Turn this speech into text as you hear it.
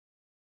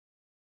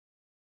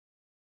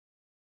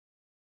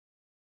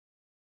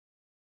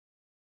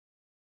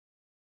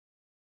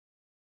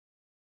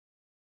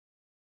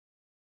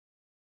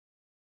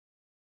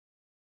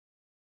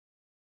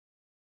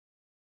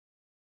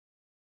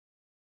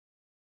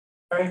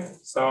Okay,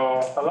 so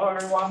hello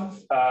everyone.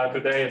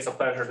 Today it's a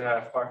pleasure to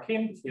have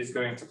Joaquin. He's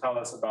going to tell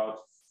us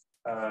about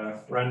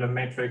random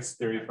matrix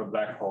theory for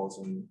black holes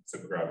and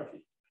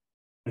supergravity.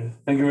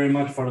 Thank you very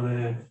much for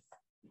the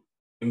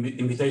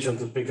invitation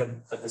to speak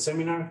at the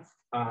seminar.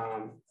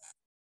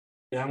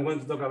 Yeah, I'm going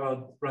to talk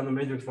about random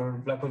matrix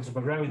for black hole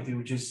supergravity,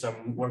 which is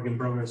some work in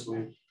progress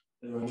with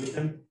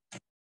written.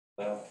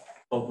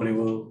 Hopefully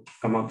will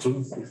come out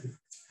soon.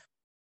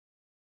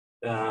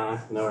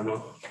 Never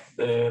know.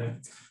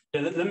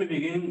 Let me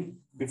begin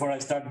before I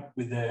start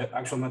with the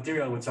actual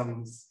material with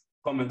some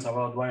comments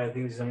about why I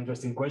think this is an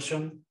interesting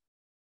question.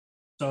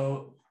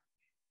 So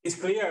it's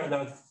clear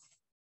that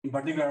in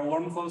particular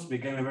wormholes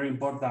became a very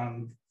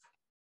important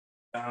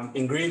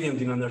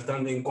ingredient in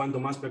understanding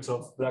quantum aspects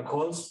of black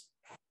holes.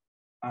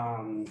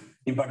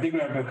 In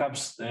particular,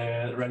 perhaps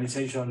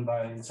realization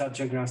by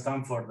Sacchenkler and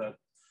Stanford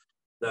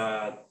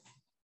that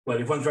well,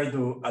 if one tried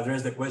to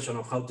address the question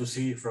of how to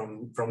see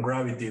from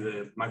gravity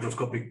the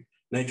macroscopic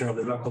nature of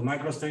the black hole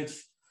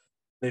microstates,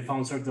 they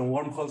found certain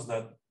wormholes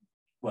that,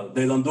 well,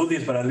 they don't do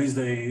this, but at least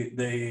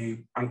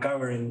they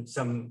uncover in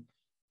some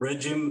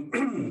regime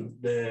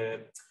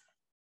the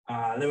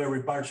level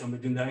repartition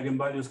between the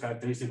eigenvalues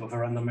characteristic of a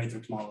random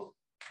matrix model.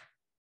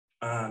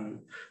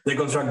 And they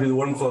constructed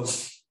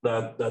wormholes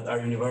that are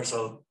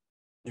universal.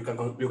 You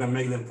can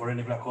make them for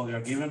any black hole you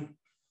are given.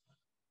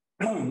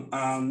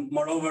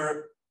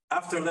 Moreover,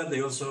 after that,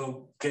 they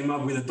also came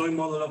up with a toy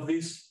model of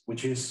this,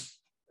 which is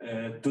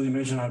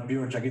two-dimensional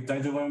pure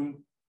Jaquet-Teitelbaum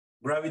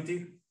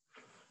gravity.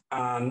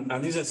 And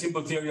this is a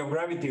simple theory of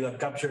gravity that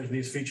captures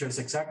these features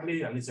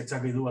exactly, and it's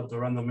exactly dual to a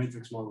random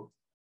matrix model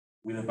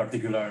with a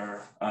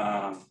particular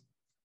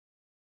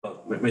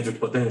matrix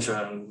potential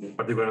and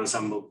particular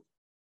ensemble.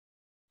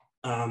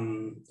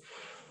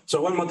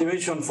 So one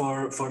motivation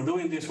for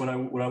doing this, what I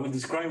will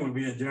describe will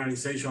be a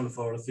generalization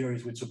for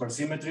theories with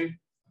supersymmetry.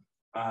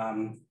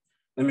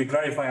 Let me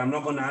clarify, I'm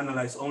not going to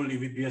analyze only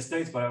VPS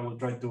states, but I will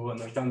try to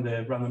understand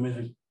the random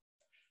matrix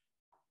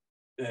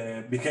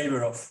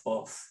behavior of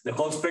the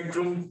whole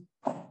spectrum.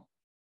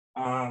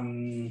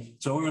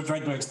 So we will try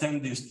to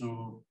extend this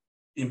to,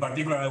 in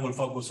particular, I will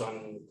focus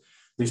on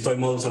these toy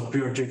models of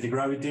pure JT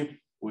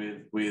gravity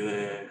with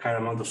a higher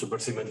amount of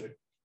supersymmetry.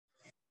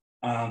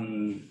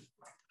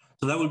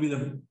 So that will be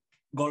the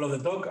goal of the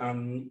talk.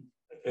 And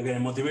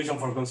again, motivation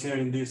for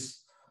considering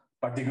this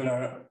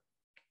particular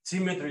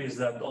symmetry is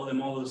that all the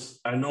models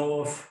I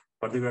know of,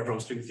 particularly from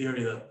string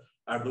theory, that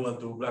are dual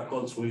to black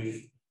holes,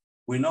 we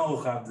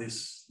know have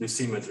this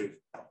symmetry.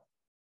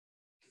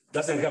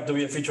 Doesn't have to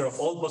be a feature of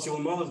all possible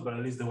models, but at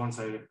least the ones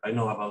I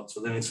know about.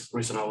 So then it's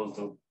reasonable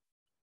to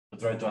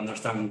try to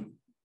understand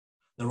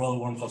the role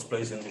wormholes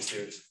plays in these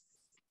theories.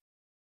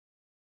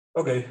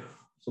 Okay,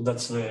 so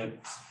that's the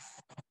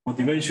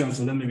motivation.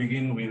 So let me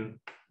begin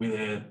with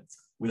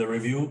a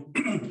review.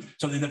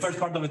 So in the first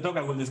part of the talk,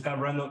 I will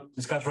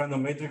discuss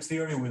random matrix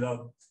theory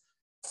without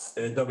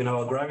talking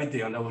about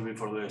gravity, and that will be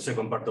for the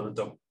second part of the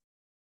talk.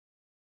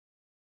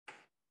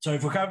 So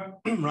if we have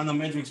random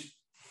matrix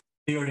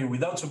theory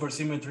without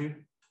supersymmetry,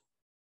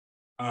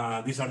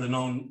 these are the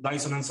known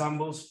Dyson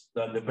ensembles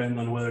that depend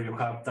on whether you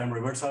have time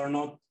reversal or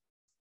not.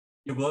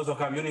 You could also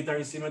have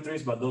unitary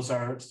symmetries, but those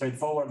are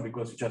straightforward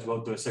because you just go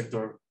to a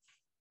sector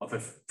of a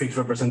fixed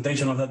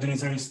representation of that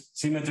unitary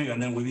symmetry,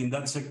 and then within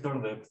that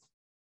sector,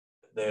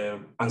 the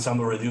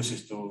ensemble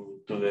reduces to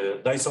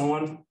the Dyson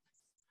one.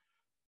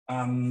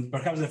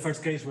 Perhaps the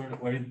first case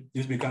where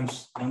this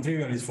becomes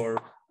non-trivial is for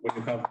when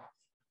you have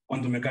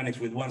quantum mechanics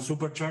with one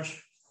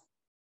supercharge.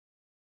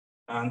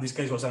 And this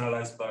case was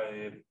analyzed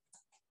by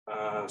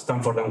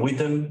Stanford and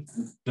Witten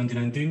in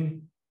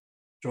 2019,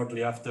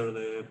 shortly after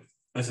the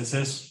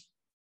SSS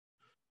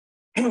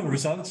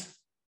results.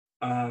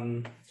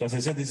 So as I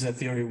said, this is a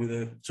theory with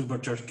a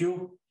supercharge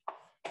Q,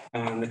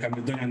 and the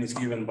Hamiltonian is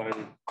given by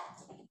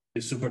the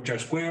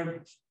supercharge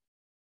squared.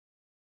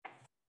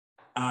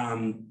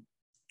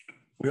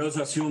 We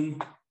also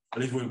assume, at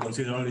least we'll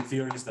consider only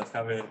theories that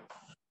have a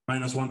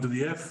 -1 to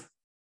the f.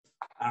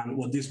 And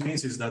what this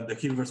means is that the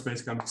Hilbert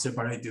space can be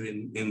separated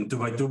in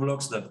 2x2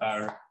 blocks that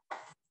are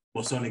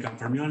bosonic and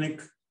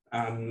fermionic.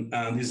 And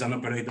this is an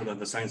operator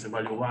that assigns a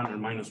value 1 or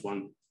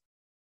 -1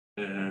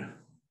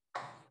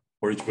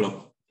 for each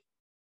block.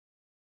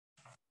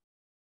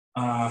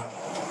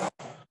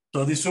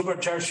 So this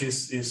supercharge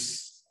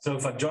is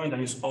self-adjoint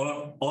and is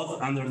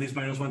odd under this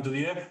 -1 to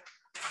the f.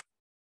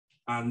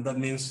 And that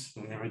means,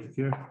 let me write it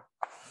here,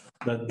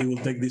 that it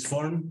will take this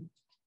form.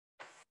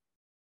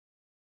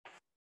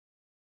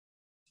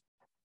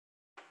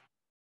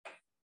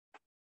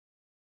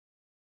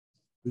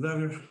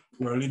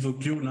 Where a little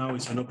q now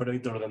is an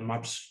operator that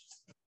maps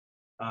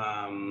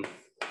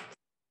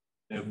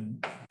the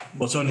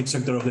bosonic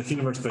sector of the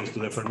Hilbert space to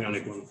the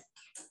fermionic one.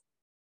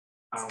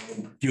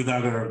 Q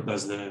dagger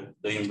does the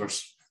inverse.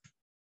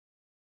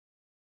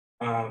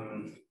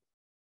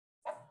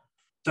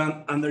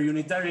 Under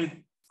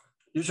unitary,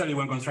 usually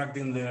when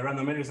constructing the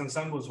random matrix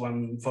ensembles,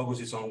 one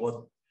focuses on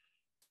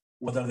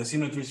what are the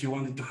symmetries you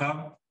wanted to have.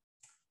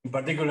 In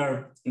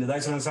particular, in the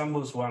Dyson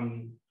ensembles,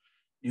 one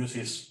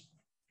uses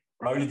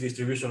probability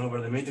distribution over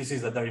the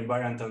matrices that are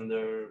invariant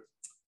under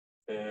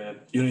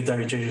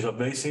unitary changes of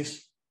basis.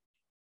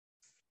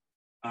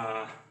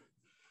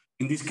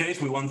 In this case,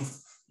 we want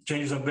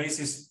changes of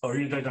basis or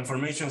unitary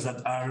transformations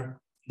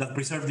that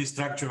preserve the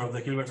structure of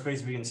the Hilbert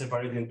space being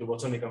separated into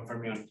bosonic and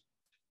fermionic.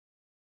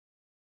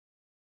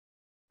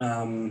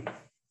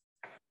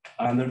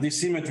 Under this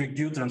symmetry,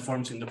 Q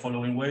transforms in the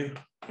following way.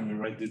 Let me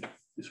write it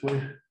this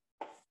way,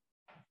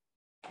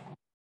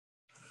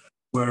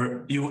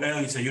 where UL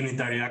is a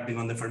unitary acting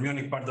on the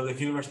fermionic part of the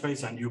Hilbert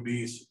space, and UB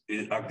is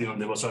acting on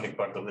the bosonic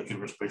part of the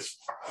Hilbert space.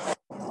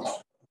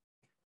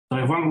 So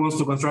if one wants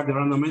to construct a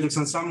random matrix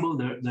ensemble,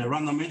 the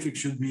random matrix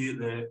should be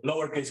the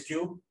lowercase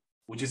q,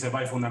 which is a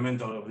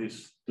bifundamental of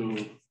these two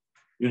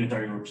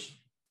unitary groups.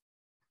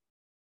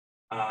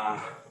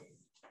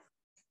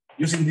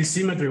 Using this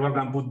symmetry, one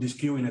can put this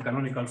q in a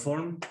canonical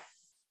form.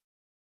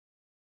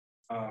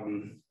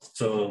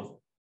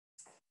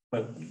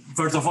 But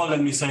first of all,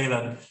 let me say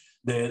that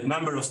the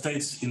number of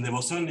states in the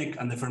bosonic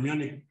and the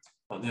fermionic,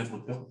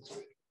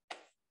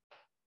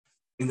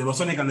 in the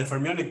bosonic and the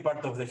fermionic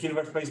part of the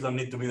Hilbert space don't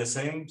need to be the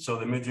same, so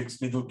the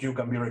matrix little q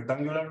can be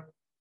rectangular.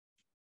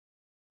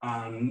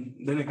 And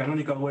then a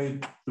canonical way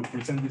to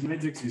present this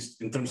matrix is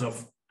in terms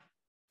of,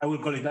 I will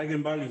call it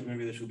eigenvalues,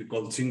 maybe they should be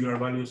called singular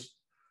values,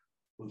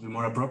 would be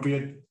more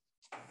appropriate.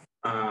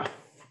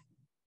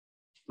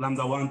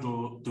 Lambda 1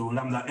 to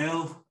lambda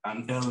L,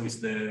 and L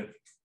is the,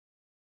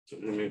 so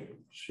let me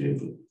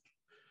see.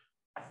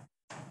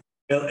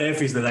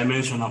 LF is the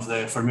dimension of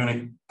the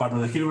fermionic part of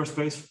the Hilbert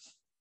space.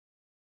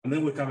 And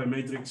then we have a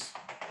matrix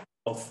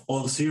of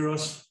all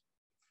zeros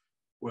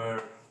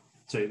where,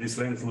 say, this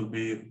length will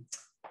be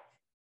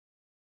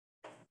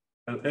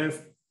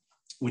LF,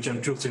 which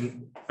I'm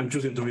choosing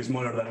to be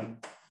smaller than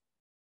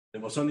the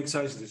bosonic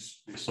size.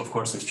 This of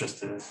course is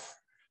just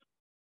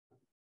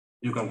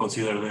you can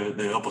consider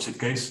the opposite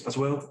case as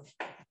well.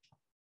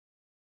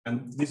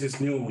 And this is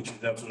nu, which is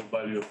the absolute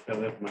value of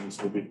LF minus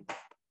OB.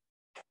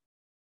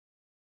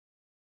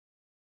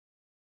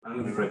 And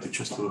let me write it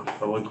just to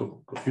avoid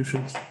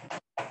confusion.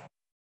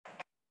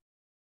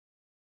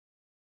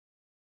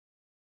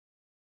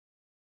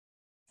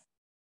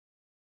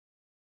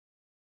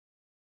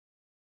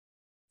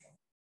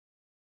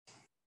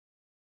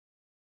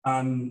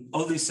 And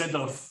all this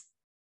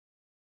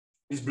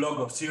this block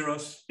of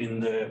zeros in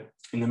the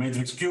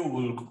matrix Q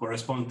will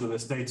correspond to the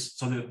states,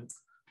 so to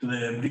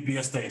the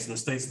BPS states, the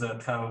states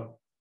that have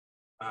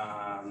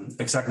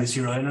exactly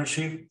zero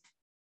energy.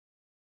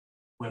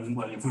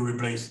 If we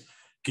replace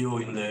Q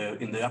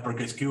in the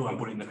uppercase Q and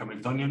put it in the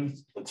Hamiltonian,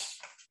 that's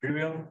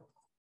trivial.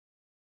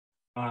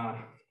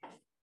 And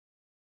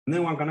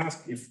then one can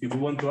ask, if we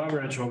want to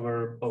average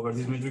over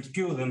this matrix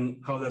Q,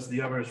 then how does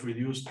the average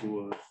reduce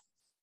to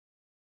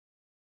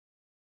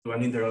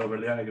an integral over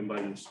the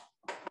eigenvalues?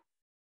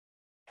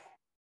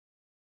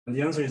 And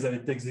the answer is that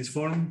it takes this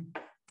form.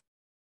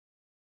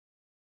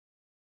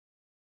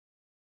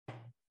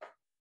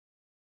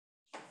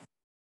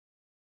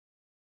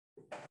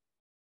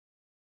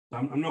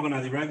 I'm not going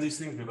to derive these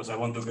things because I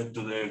want to get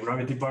to the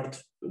gravity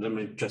part. Let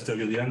me just tell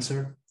you the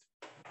answer.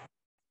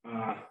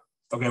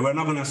 Okay, we're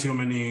not going to assume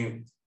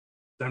any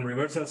time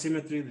reversal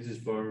symmetry. This is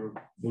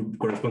would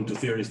correspond to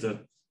theories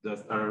that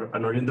are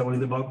unorientable in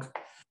the bulk.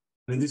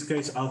 In this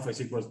case, alpha is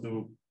equal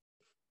to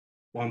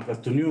 1 plus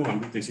 2 nu, and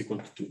beta is equal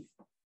to 2.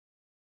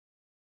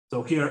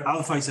 So here,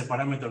 alpha is a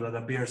parameter that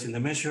appears in the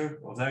measure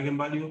of the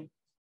eigenvalue.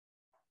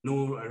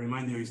 Nu, I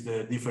remind you, is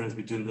the difference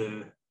between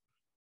the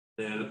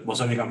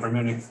bosonic and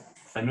fermionic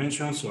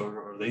dimensions,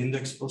 or the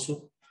index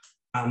also.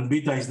 And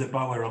beta is the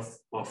power of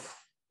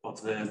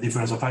the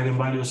difference of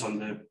eigenvalues on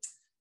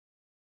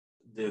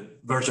the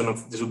version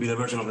of, this will be the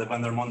version of the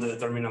van der Monde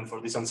determinant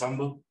for this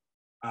ensemble.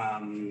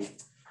 And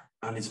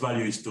its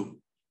value is 2.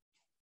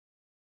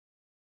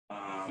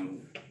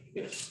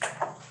 Yes.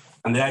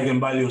 And the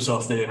eigenvalues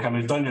of the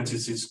Hamiltonians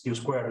is q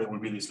squared, there will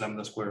be this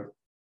lambda squared.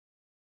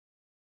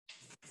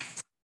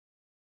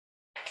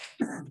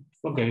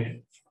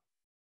 Okay.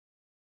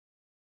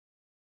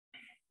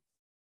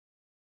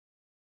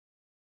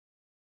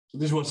 So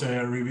this was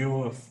a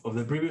review of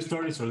the previous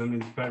story. So let me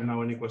describe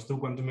now N equals 2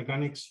 quantum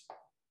mechanics.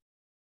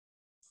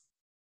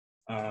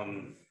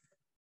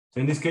 So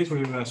in this case,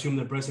 we will assume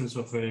the presence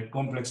of a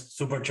complex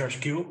supercharged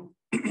Q.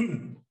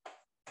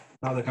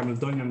 Now the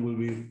Hamiltonian will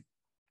be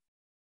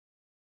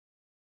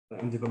the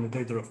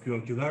anticommutator of Q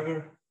and Q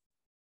dagger.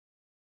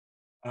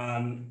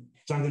 And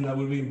something that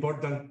will be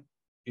important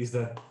is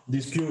that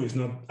this Q is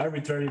not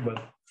arbitrary,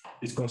 but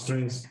it's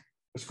constrained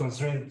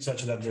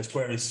such that the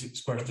square is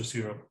squared to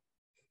 0.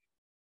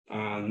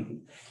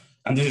 And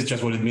this is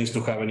just what it means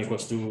to have N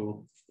equals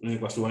to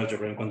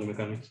algebra in quantum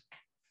mechanics.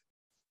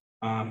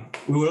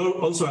 We will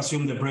also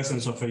assume the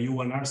presence of a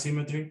U1R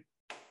symmetry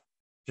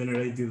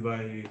generated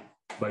by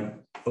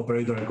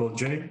operator I call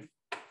J.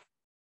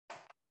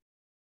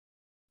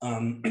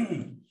 And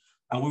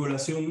we will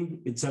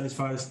assume it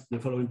satisfies the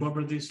following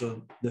properties.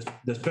 So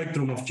the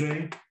spectrum of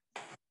J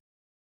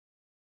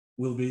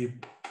will be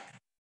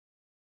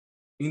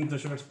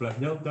integers plus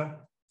delta.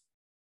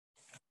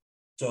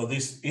 So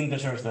these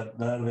integers that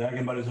are the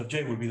eigenvalues of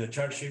J will be the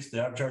charges, the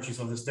R charges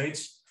of the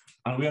states.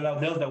 And we allow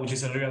delta, which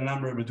is a real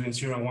number between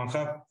 0 and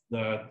 1/2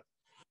 that,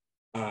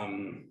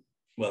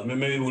 well,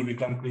 maybe it will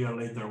become clear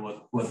later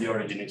what the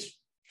origin is.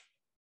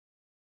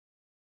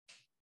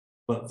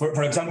 But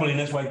for example, in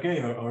SYK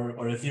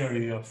or a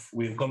theory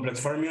with complex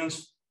fermions,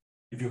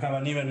 if you have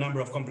an even number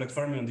of complex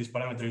fermions, this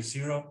parameter is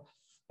 0.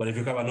 But if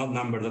you have an odd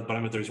number, that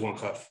parameter is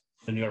 1/2.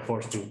 Then you are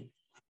forced to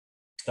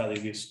study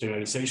this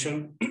generalization.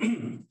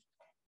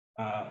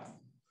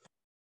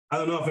 I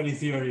don't know of any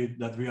theory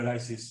that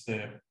realizes the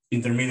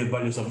intermediate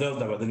values of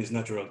delta, but then it's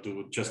natural to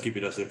just keep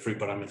it as a free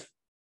parameter.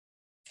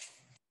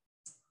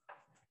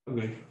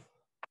 Okay.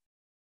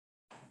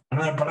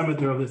 Another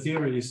parameter of the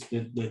theory is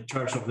the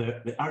charge of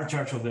the R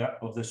charge of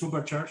the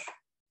supercharge.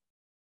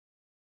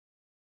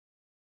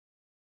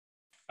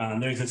 And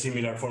there is a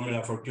similar formula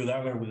for Q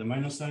dagger with a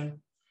minus sign.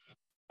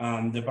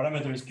 And the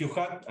parameter is Q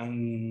hat, and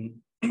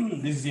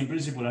this is in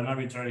principle an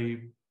arbitrary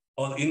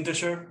odd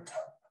integer.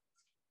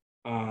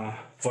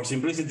 For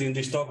simplicity in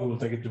this talk, we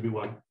will take it to be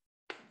 1.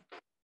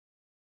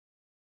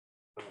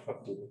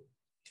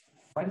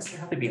 Why does it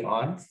have to be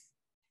odd?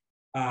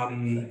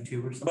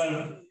 Well,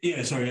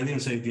 yeah, sorry, I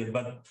didn't say it yet,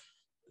 but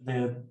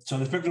so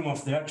the spectrum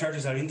of the R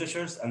charges are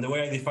integers, and the way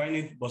I define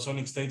it,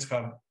 bosonic states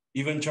have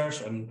even charge,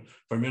 and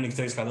fermionic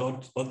states have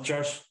odd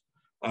charge.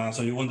 So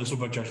you want the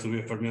supercharge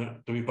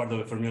to be part of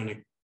a fermionic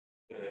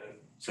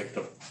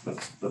sector.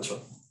 That's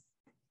all.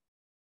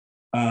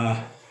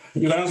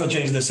 You can also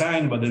change the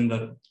sign, but then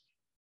that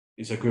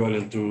is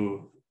equivalent to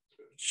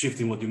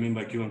shifting what you mean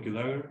by Q and Q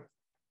dagger.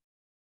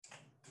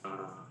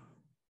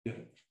 Yeah.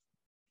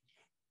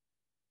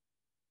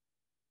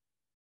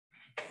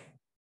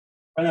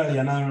 Finally,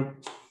 another,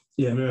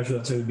 maybe I should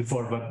have said it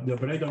before, but the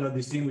operator that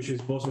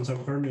distinguishes bosons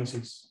and fermions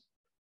is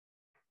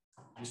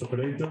this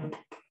operator.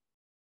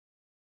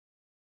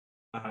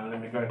 Let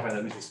me clarify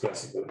that this is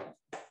classical.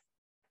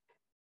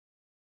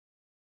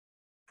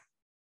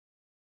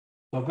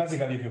 So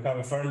classically, if you have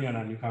a fermion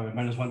and you have a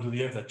 -1 to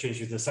the f that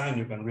changes the sign,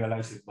 you can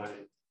realize it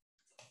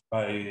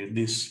by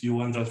this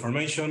U1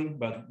 transformation.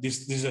 But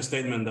this is a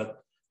statement that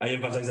I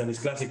emphasize that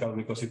it's classical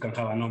because you can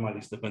have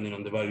anomalies depending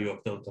on the value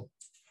of delta.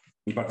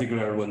 In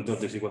particular, when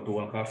delta is equal to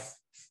 1/2.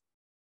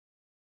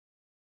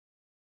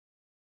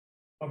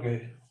 Okay.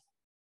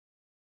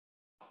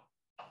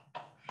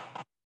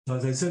 So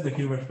as I said, the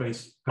Hilbert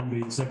space can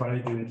be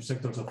separated into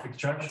sectors of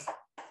fixed charge,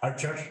 R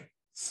charge,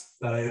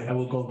 that I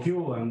will call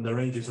Q, and the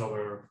range is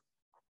over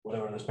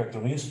whatever the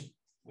spectrum is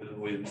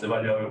with the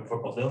value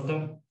of delta.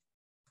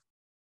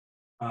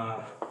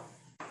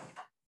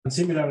 And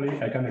similarly,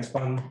 I can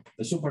expand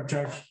the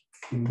supercharge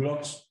in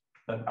blocks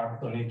that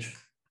act on each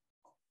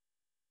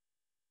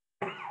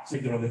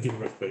sector of the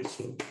Hilbert space.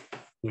 So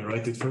let me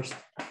write it first.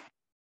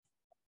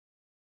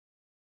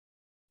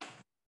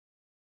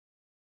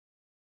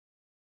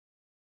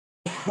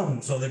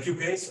 So the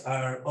QKs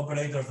are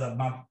operators that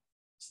map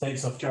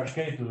states of charge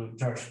K to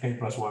charge K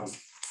plus 1.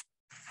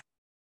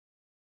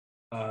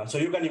 So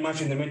you can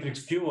imagine the matrix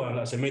Q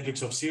as a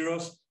matrix of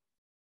zeros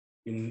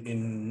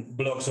in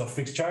blocks of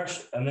fixed charge,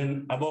 and then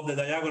above the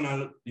diagonal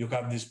you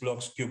have these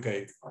blocks QK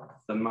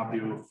that map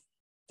you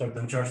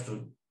certain charge to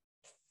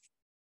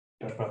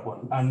charge plus 1.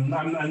 And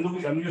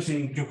I'm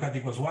using Q hat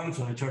equals 1,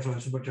 so the charge of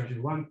the supercharge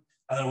is 1.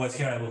 Otherwise,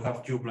 here I will have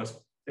Q plus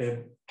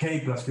K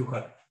plus Q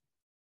hat.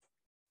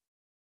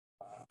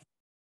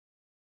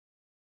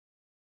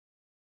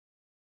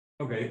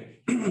 Okay.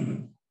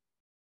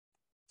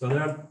 So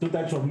there are two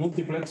types of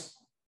multiplets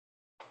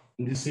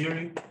in this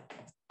theory.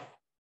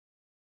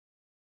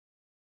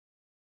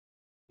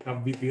 We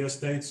have BPS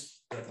states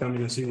that come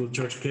in a single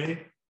charge K,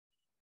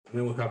 and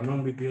then we have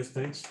non-BPS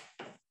states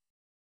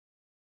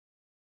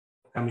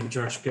come in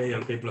charge K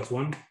and K plus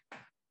 1.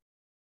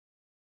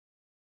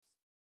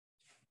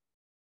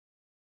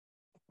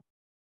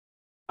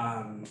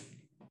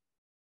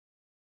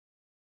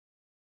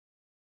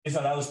 This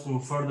allows to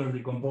further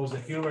decompose the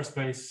Hilbert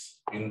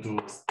space into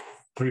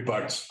 3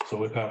 parts. So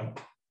we have,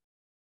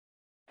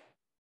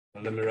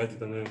 let me write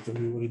it and then tell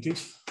you what it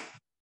is.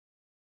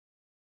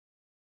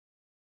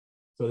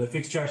 So the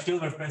fixed charge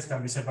Hilbert space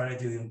can be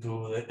separated into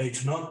the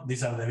H naught.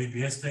 These are the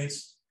BPS states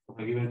of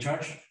a given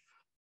charge.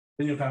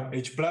 Then you have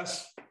H plus,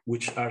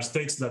 which are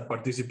states that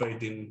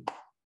participate in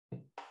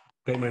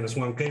K minus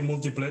 1K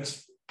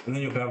multiplets. And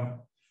then you have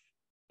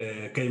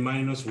K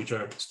minus, which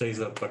are states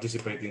that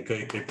participate in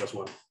K plus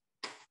 1.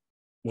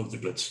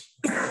 Multiplets.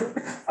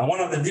 And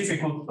one of the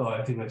difficult,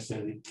 I think I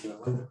said it.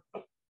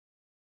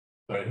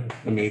 Sorry,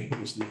 let me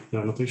use the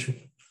annotation.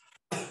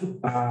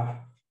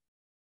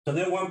 So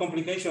then one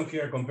complication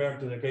here compared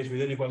to the case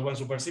with n equals 1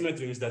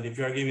 supersymmetry is that if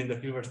you are given the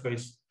Hilbert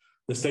space,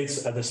 the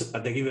states at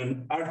the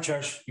given R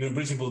charge, you in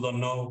principle don't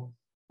know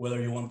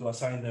whether you want to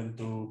assign them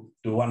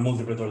to one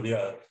multiplet or the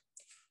other.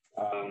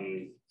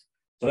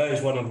 So that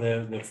is one of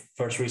the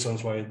first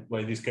reasons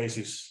why this case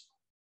is,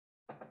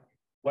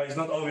 why it's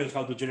not obvious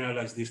how to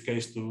generalize this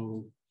case to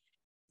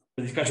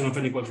the discussion of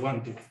n equals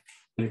 1 to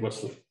n equals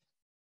 2.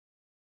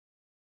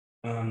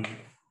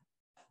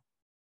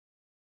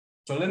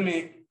 So let me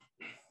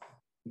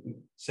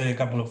say a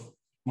couple of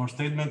more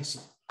statements.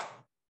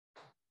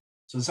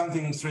 So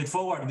something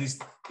straightforward is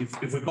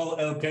if we call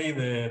Lk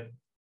the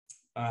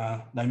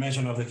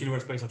dimension of the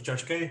Hilbert space of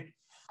charge K,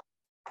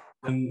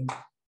 then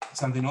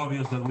something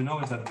obvious that we know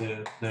is that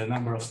the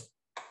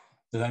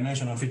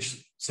dimension of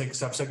each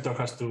subsector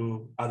has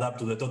to add up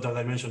to the total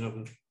dimension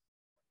of,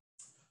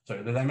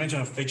 sorry, the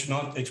dimension of H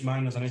naught, H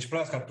minus, and H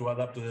plus have to add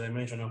up to the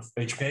dimension of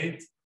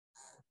Hk.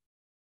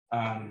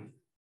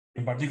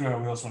 In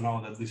particular, we also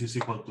know that this is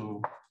equal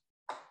to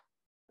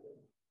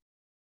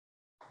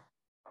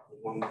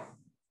 1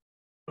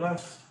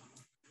 plus.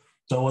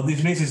 So what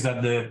this means is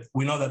that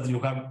we know that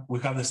we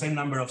have the same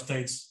number of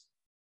states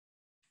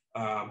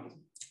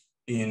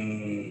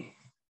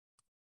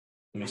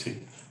let me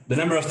see. The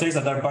number of states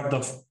that are part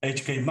of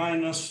Hk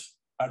minus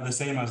are the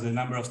same as the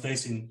number of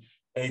states in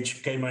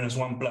Hk minus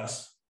 1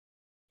 plus,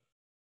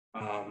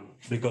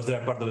 because they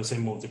are part of the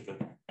same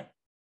multiplet.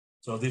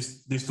 So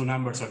these two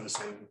numbers are the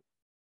same.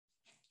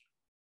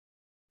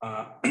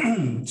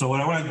 So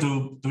what I wanted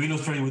to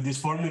illustrate with this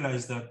formula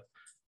is that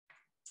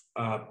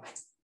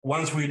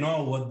once we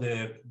know what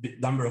the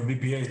number of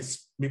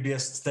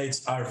BPS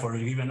states are for a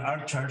given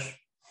arc charge,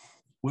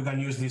 we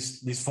can use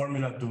this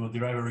formula to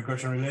derive a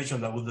recursion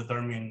relation that would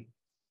determine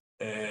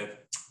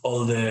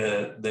all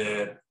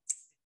the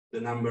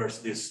numbers,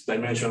 these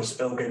dimensions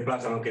Lk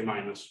plus and Lk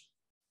minus.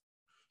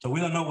 So we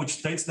don't know which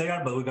states they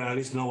are, but we can at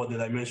least know what the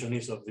dimension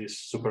is of these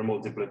super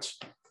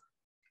multiplets,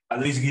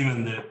 at least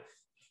given the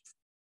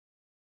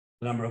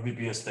number of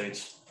BPS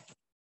states.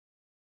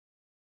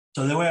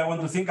 So the way I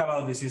want to think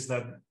about this is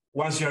that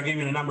once you're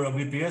given a number of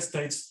BPS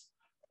states,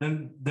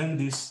 then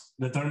this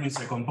determines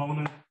a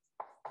component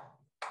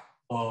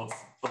of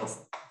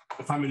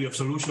a family of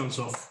solutions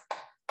of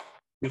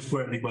Q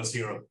squared equals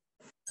 0.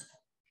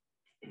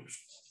 And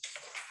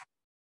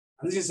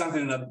this is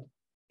something that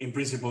in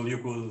principle you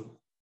could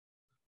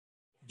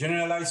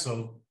generalize.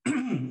 So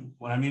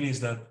what I mean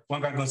is that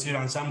one can consider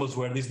ensembles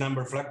where this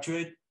number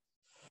fluctuate,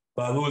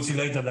 but we will see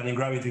later that in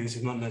gravity this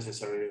is not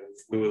necessary.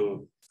 We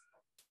will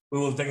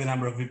take the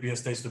number of BPS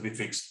states to be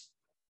fixed.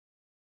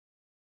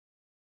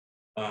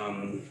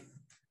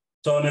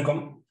 So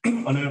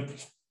on a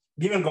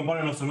given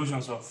component of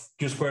solutions of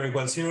Q squared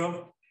equals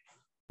 0,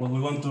 what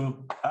we want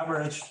to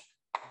average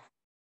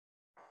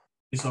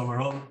is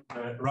overall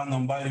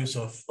random values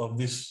of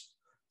this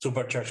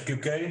supercharge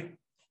Qk,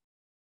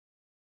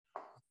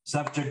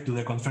 subject to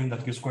the constraint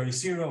that Q squared is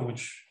 0,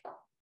 which,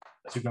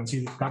 as you can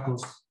see,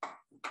 couples.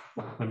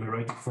 Let me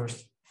write it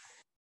first.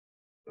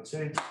 That's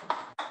it.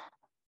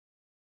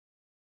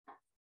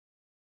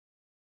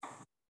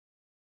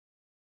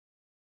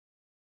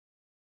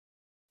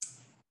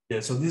 Yeah,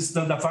 so this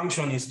delta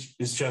function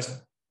is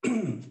just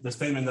the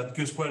statement that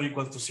Q squared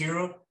equals to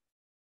 0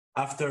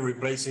 after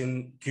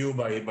replacing Q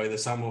by the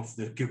sum of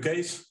the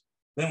Qk's.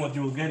 Then what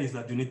you will get is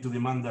that you need to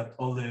demand that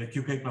all the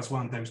Qk plus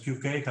 1 times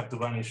Qk have to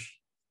vanish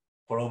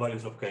for all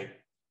values of K.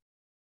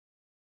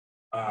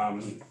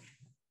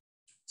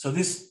 So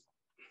this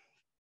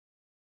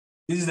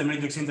is the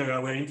matrix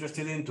integral we're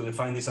interested in to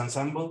define this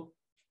ensemble.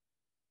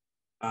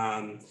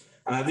 And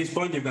at this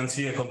point, you can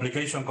see a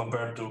complication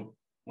compared to,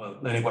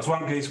 well, the n equals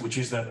 1 case, which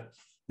is that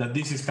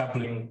this is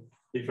coupling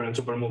different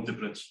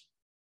supermultiplets.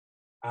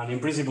 And in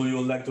principle, you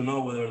would like to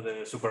know whether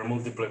the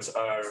supermultiplets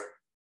are,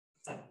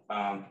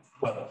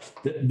 well,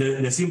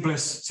 the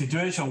simplest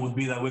situation would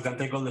be that we can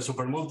take all the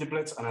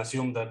supermultiplets and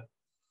assume that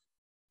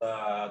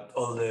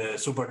all the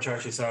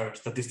supercharges are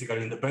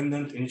statistically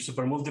independent in each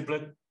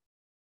supermultiplet.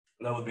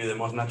 That would be the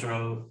most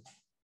natural,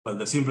 but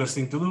the simplest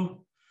thing to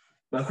do.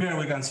 But here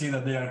we can see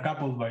that they are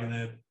coupled by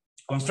the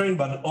constraint,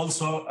 but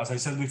also, as I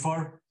said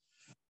before,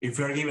 if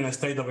you are given a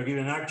state of a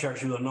given arc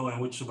charge, you don't know in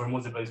which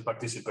supermultiplet it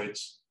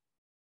participates.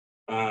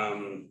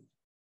 And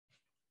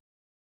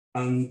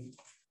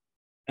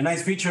a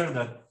nice feature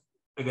that,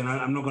 again,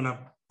 I'm not going to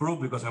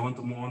prove because I want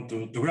to move on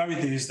to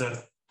gravity is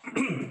that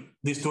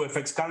these two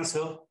effects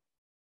cancel.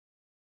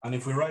 And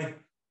if we write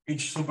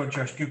each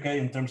supercharge Qk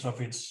in terms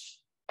of its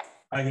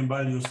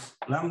eigenvalues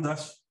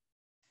lambdas,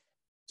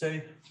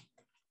 say,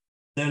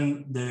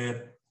 then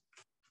the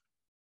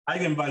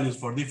eigenvalues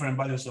for different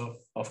values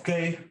of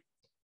K,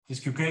 this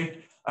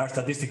Qk, are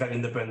statistically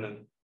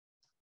independent.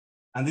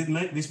 And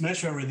this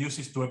measure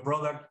reduces to a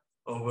product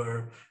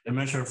over a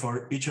measure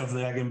for each of the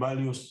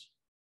eigenvalues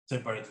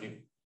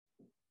separately.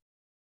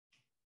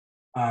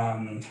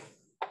 And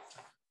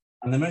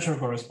the measure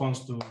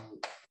corresponds to,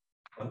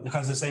 it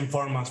has the same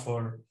form as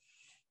for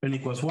n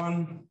equals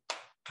 1,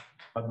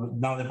 but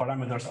now the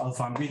parameters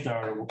alpha and beta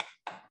are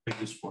like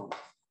this form.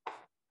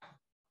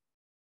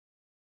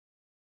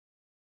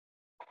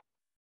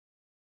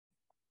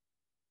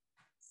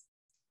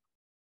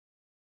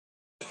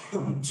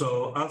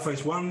 So alpha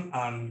is 1,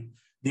 and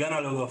the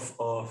analog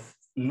of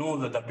null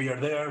that appear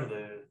there,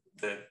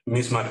 the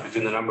mismatch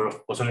between the number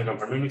of bosonic and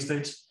fermionic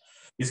states,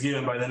 is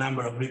given by the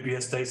number of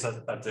BPS states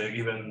at the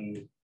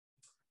given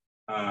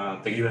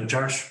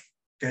charge,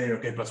 K or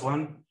K plus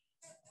 1.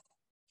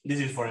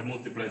 This is for a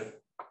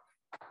multiplet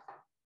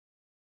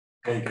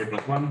K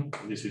plus 1.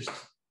 This is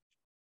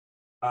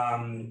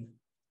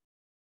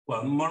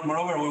well,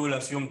 moreover, we will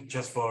assume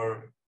just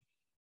to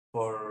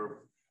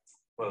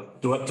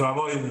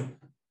avoid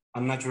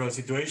unnatural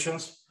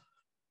situations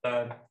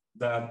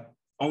that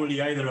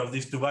only either of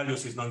these two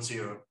values is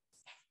non-zero.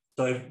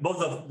 So if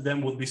both of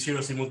them would be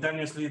zero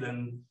simultaneously,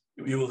 then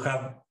you will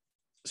have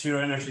zero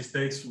energy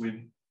states with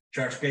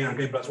charge k and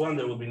k+1.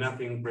 There will be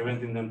nothing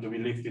preventing them to be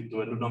lifted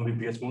to a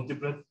non-BPS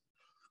multiplet.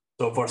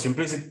 So for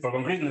simplicity, for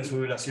concreteness,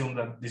 we will assume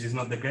that this is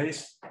not the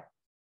case.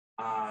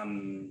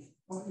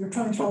 Well, you're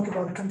trying to talk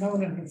about a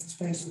component of the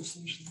space of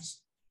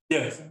solutions.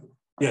 Yes.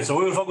 Yeah. So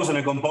we will focus on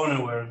a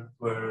component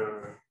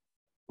where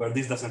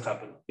this doesn't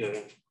happen. Yeah.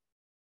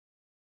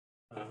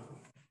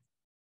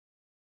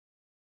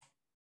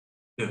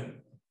 Yeah.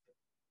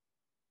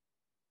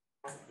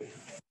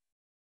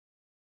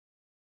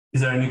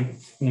 Is there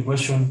any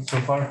question so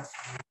far?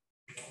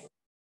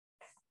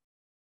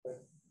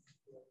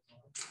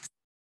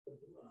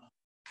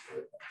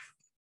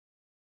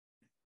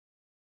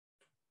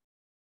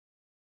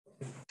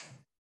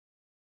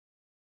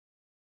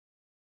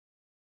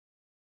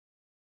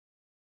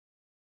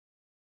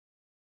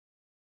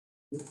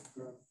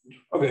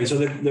 Okay, so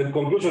the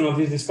conclusion of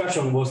this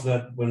discussion was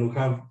that when we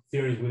have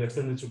theories with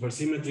extended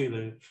supersymmetry,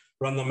 the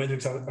random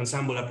matrix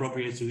ensemble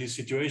appropriate to this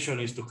situation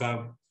is to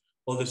have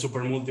all the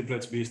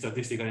supermultiplets be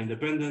statistically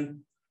independent.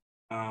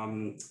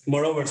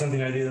 Moreover,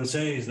 something I didn't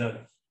say is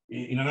that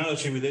in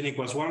analogy with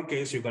n=1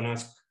 case, you can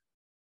ask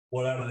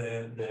what are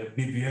the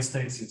BPS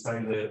states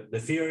inside the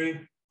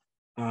theory.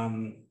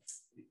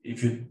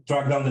 If you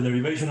track down the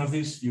derivation of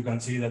this, you can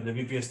see that the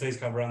BPS states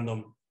have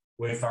random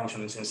wave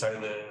functions inside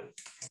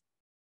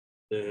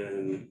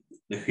the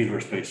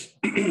Hilbert space.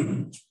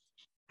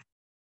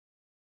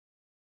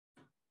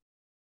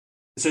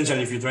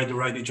 Essentially, if you try to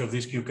write each of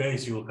these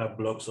QKs, you will have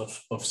blocks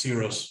of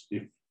zeros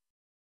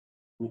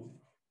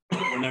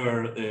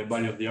whenever the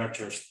value of the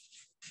archers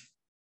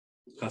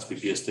has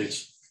BPS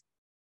states.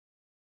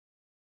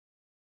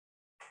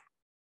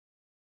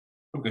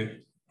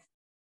 Okay.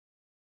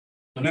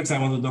 So next I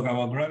want to talk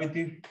about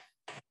gravity.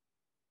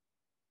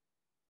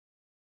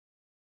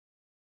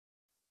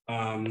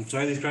 So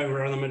I described a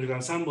random matrix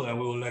ensemble, and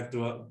we would like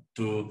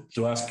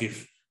to ask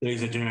if there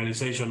is a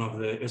generalization of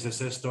the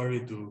SSS story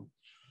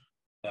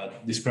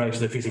that describes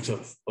the physics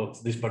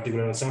of this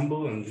particular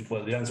ensemble, and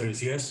well, the answer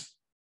is yes.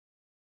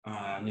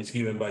 And it's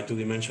given by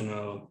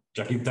two-dimensional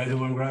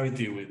Jacob-Titleborn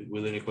wormgravity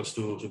with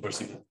n=2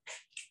 supersymmetry.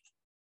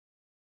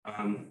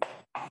 I'm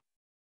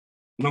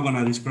not going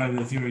to describe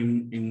the theory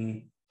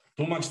in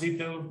too much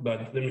detail,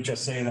 but let me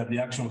just say that the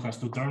action has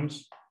two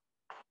terms.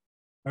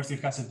 First,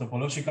 it has a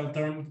topological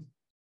term.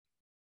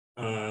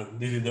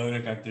 This is the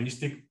Euler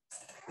characteristic.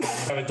 We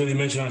have a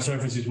two-dimensional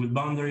surfaces with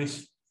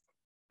boundaries.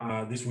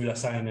 This will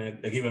assign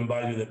a given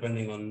value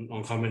depending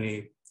on how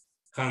many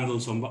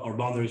handles or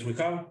boundaries we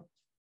have.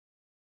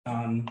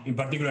 In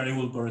particular, it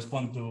will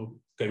correspond to,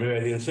 okay, maybe I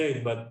didn't say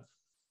it, but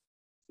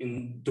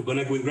to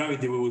connect with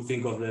gravity, we will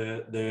think of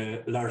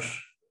the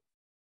large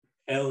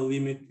L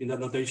limit in that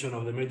notation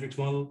of the matrix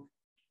model,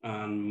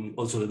 and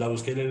also the double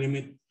scalar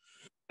limit.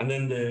 And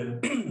then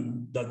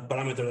that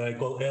parameter that I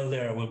call L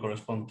there will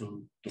correspond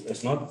to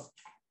S naught.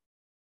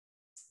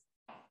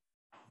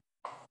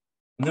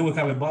 And then we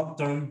have a bulk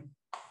term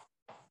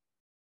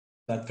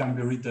that can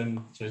be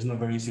written, so it's not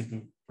very easy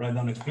to write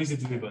down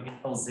explicitly, but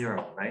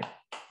L0, right?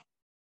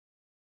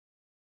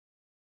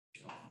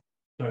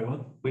 Sorry,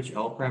 what? Which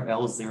L prep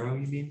L0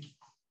 you mean?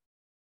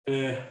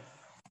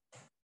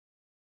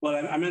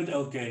 Well, I meant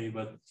LK,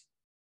 but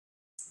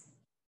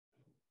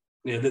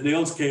yeah, they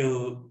all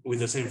scale with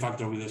the same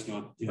factor with S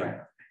naught.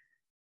 Right.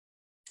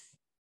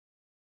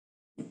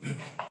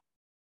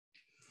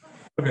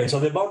 Okay, so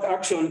the bulk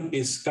action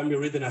can be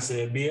written as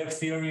a BF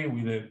theory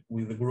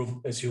with the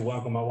group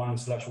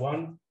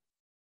SU1,1/1.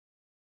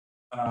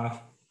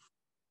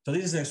 So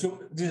this is a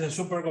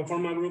super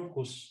conformal group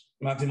whose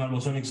maximal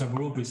bosonic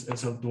subgroup is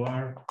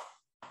SL2R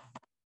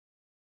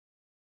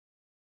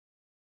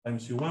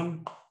times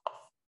U1.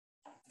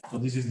 So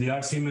this is the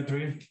R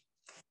symmetry.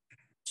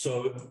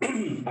 So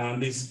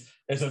and this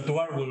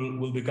SL2R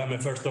will become a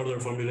first order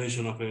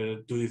formulation of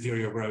a 2D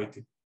theory of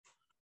gravity.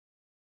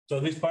 So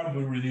this part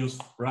will reduce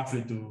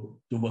roughly to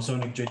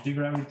bosonic JT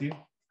gravity,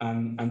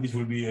 and this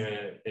will be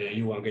a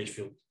U1 gauge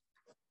field.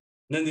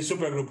 Then the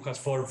supergroup has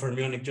 4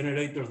 fermionic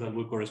generators that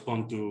will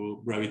correspond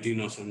to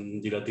gravitinos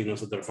and gelatinos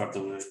that are part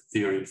of the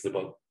theory of the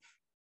bulk.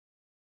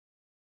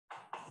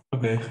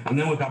 Okay, and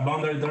then we have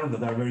boundary terms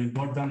that are very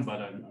important, but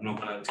I'm not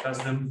going to discuss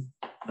them,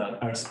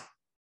 that are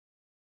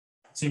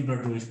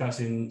simpler to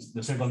discuss in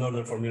the second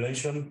order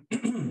formulation.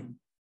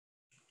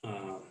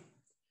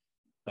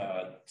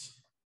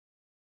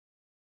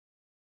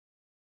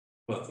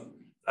 Well,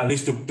 at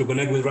least to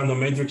connect with random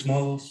matrix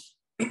models,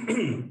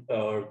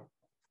 or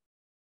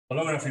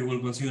holography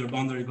will consider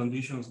boundary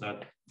conditions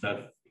that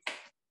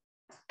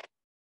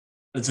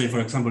let's say, for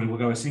example, if we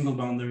have a single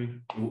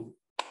boundary, so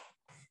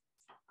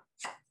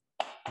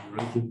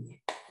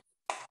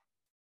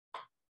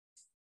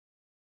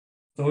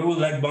we would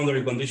like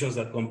boundary conditions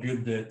that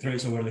compute the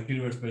trace over the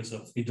Hilbert space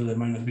of e to the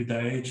minus beta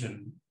h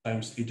and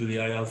times e to the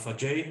I alpha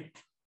j.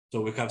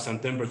 So we have some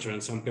temperature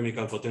and some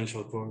chemical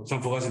potential for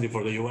some fugacity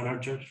for the U1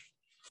 arc charge.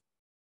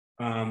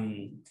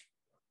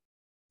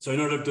 So in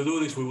order to do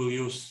this, we will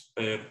use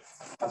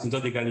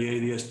asymptotically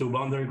ADS2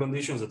 boundary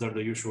conditions that are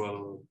the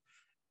usual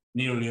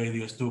nearly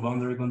ADS2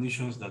 boundary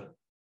conditions that,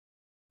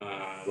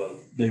 well,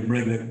 they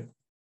break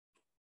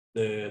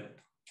the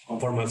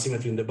conformal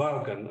symmetry in the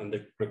bulk and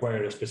they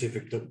require a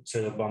specific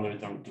set of boundary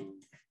terms to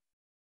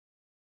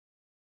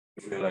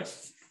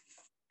realize.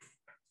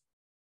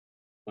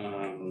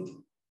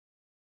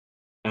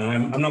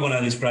 And I'm not going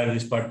to describe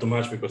this part too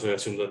much because I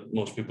assume that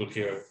most people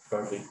here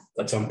probably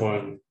at some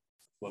point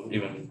will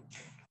even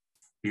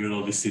figure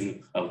all this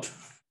thing out.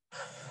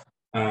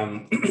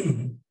 Let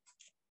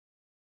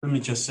me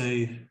just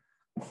say,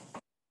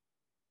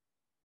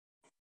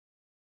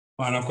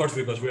 and of course,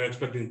 because we're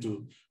expecting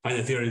to find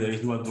a theory that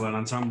is dual to an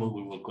ensemble,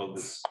 we will call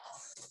this,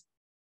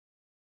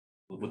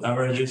 we'll put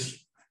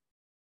averages.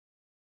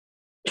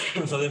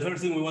 So the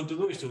first thing we want to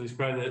do is to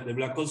describe the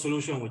black hole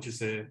solution, which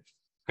is a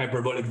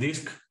hyperbolic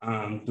disk,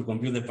 to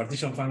compute the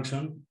partition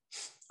function.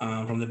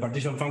 From the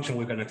partition function,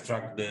 we can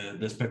extract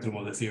the spectrum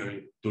of the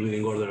theory to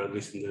leading order, at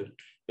least in the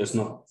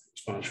S0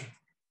 exponential.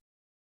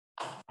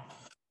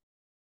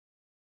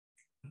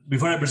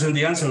 Before I present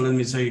the answer, let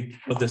me say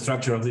what the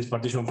structure of this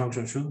partition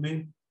function should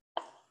be.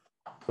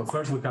 So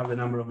first, we have the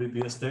number of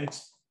BPS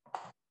states.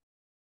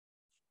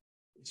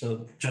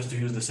 So just to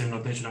use the same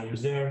notation I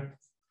used there.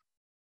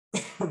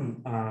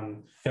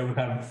 Here we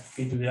have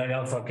e to the I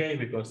alpha k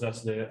because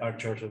that's the arc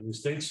charge of the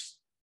states.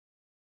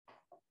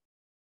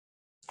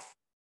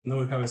 Now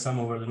we have a sum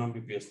over the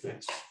non-BPS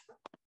states.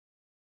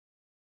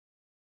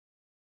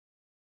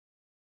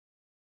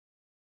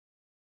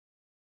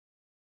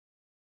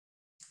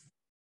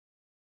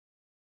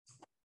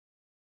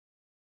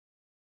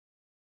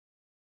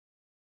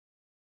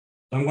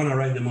 So I'm going to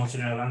write the most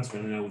general answer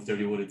and then I will tell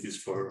you what it is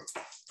for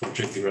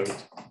objective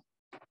gravity.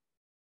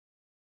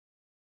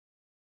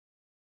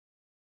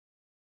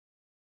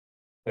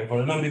 Okay, for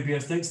the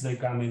non-BPS states, they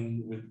come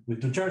in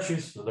with two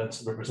charges, so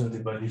that's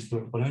represented by these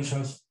two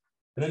exponentials.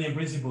 And then in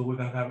principle, we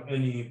can have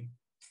any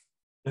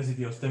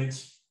density of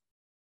states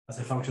as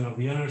a function of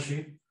the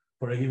energy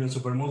for a given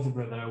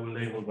supermultiplet that I will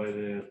label by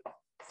the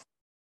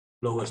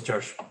lowest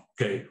charge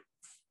K.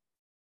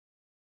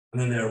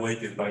 And then they are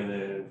weighted by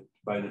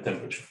the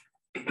temperature.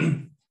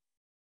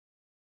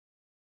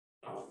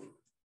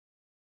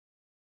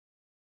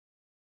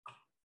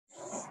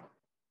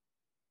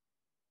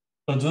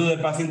 So to do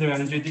the path integral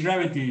in JT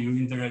gravity, you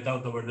integrate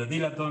out over the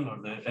dilaton or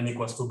the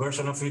n=2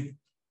 version of it.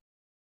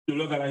 You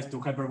localize to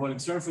hyperbolic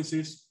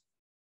surfaces.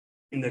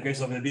 In the case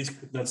of the disk,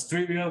 that's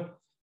trivial,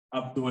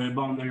 up to a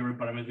boundary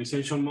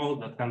reparametrization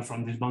mode that comes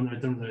from this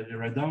boundary term that you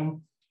write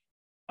down.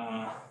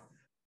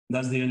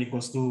 That's the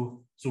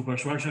n=2 super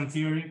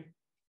theory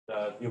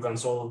that you can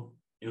solve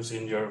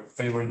using your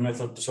favorite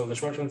method to solve the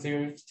Schwarzschild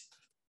theory.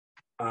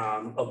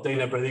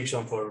 Obtain a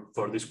prediction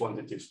for these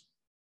quantities.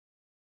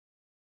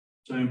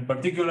 So in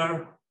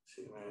particular,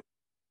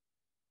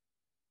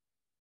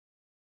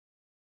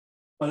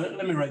 well,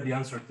 let me write the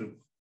answer too.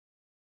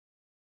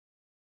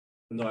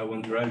 Though I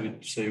won't derive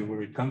it to say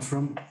where it comes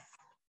from.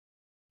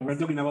 We're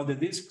talking about the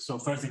disk. So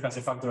first it has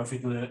a factor of e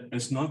to the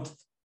S0,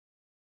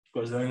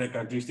 because the Euler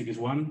characteristic is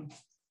 1.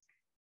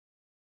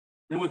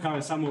 Then we have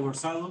a sum over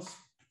saddles.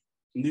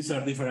 And these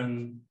are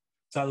different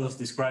saddles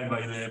described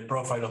by the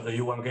profile of the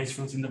U1 gauge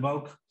fields in the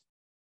bulk.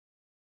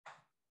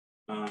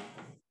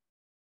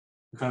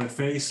 We have a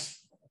phase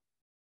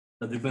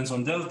that depends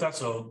on delta.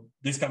 So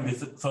this can be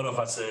thought of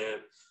as a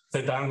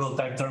theta angle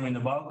type term in the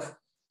bulk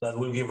that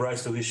will give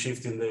rise to this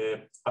shift in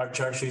the arc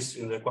charges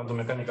in the quantum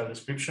mechanical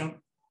description.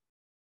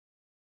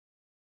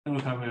 Then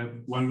we have a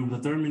one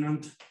loop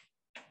determinant.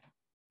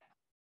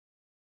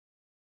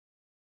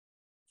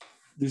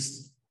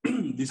 This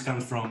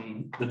comes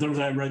from the terms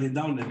that I'm writing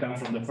down, they come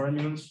from the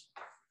fermions.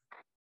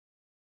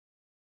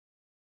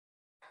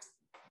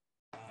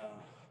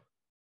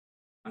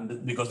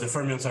 And because the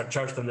fermions are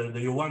charged under the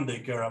U1, they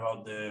care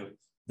about the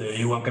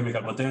U1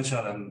 chemical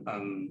potential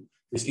and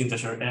this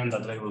integer n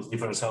that labels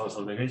different cells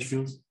of the gauge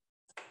fields.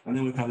 And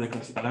then we have the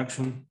classical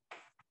action.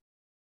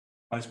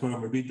 Pi square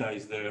over beta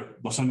is the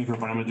bosonic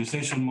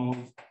reparametrization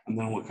mode. And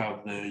then we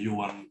have the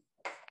U1.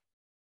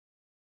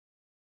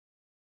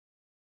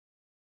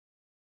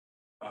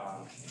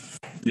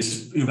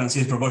 This you can see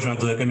is proportional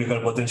to the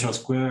chemical potential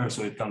square,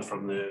 so it comes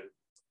from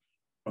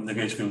the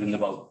gauge field in the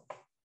bulk.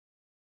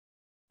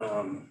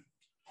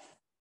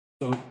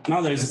 So now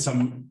there is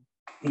some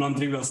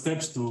non-trivial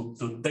steps to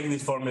take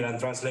this formula and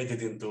translate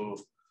it into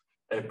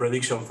a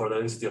prediction for the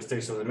density of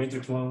states of the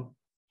matrix model.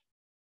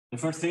 The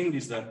first thing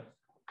is that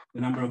the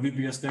number of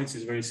BPS states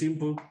is very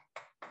simple.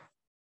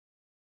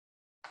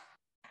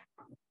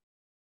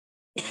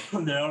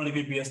 There are only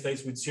BPS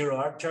states with 0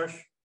 arc charge.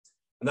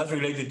 And that's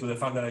related to the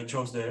fact that I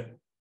chose the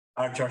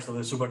arc charge of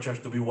the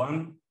supercharge to be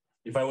 1.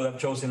 If I would have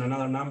chosen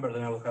another number,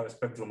 then I would have a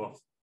spectrum of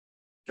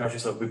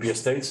charges of BPS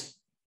states.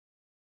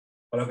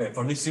 But okay,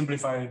 for this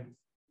simplified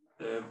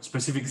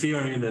specific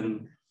theory,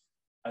 then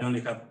I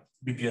only have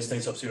BPS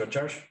states of 0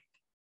 charge.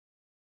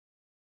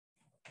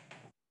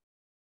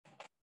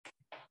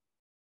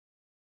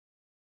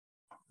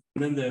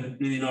 And then the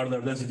leading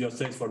order density of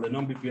states for the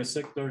non-BPS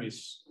sector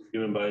is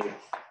given by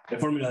a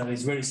formula that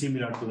is very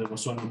similar to the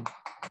bosonic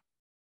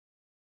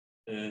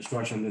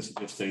Schwarzschild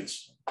density of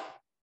states.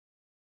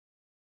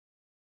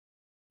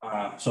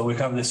 So we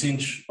have the sinh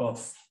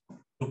of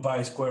 2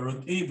 pi square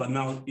root E, but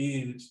now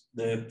E is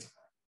the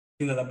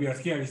thing that appears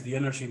here is the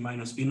energy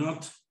minus E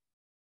naught.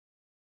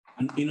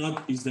 And E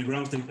naught is the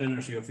ground state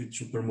energy of each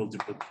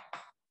supermultiplet.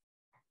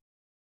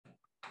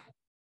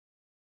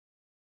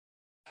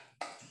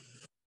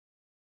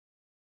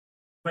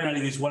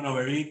 Finally, this 1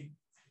 over E,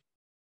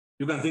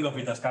 you can think of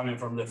it as coming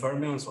from the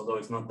fermions, although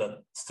it's not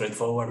that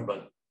straightforward,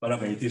 but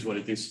okay, it is what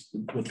it is,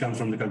 what comes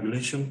from the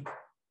calculation.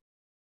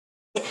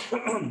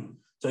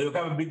 So you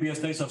have a BPS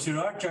space of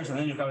 0 archers, and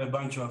then you have a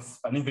bunch of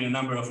an infinite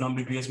number of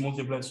non-BPS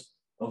multiplets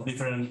of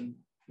different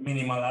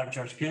minimal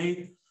archers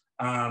K.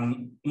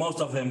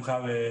 Most of them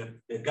have a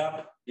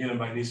gap given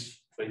by this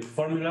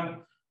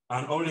formula,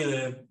 and only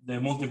the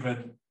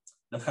multiplet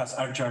that has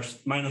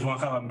archers minus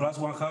 1/2 and plus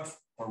 1/2,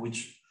 for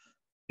which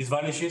this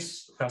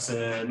vanishes, has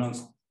a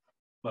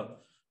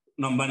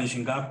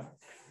non-vanishing gap,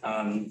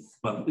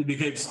 but it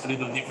behaves a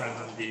little different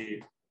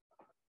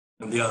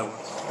than the other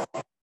ones.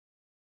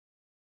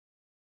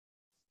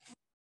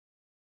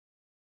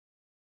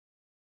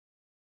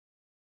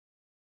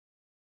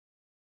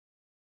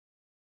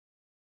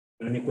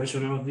 Any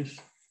question about this?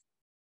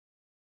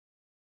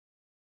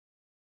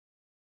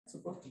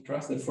 Supposed to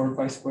trust the 4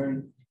 pi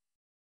squared.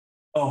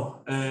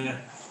 Oh,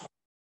 let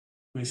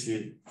me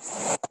see.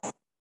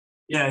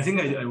 Yeah, I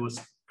think I was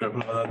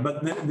careful about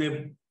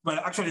that, but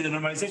actually the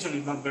normalization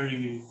is not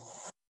very.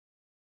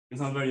 It's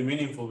not very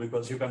meaningful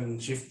because you can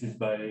shift it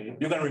by,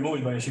 you can remove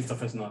it by a shift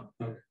of S naught.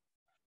 Okay.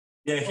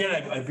 Yeah, here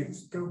I think.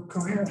 Go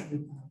coherently.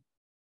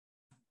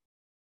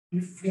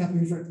 You have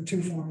the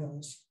two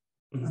formulas,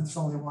 and there's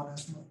only one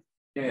S naught.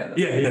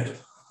 Yeah.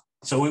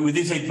 So with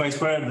this 8 pi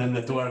squared, then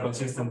the two are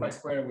consistent. Pi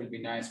squared will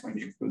be nice when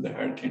you include the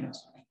Hertzians.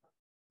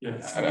 Yeah,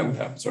 I would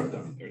have sort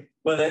of.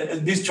 Well,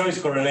 this choice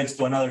correlates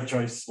to another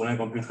choice when I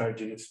compute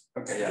Hertzians.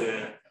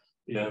 Okay,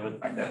 yeah, but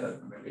like that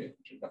maybe.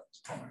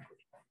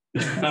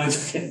 no,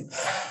 it's okay.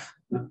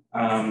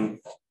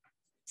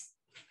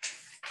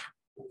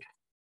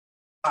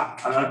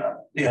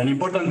 An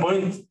important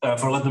point, I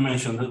forgot to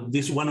mention,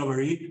 this 1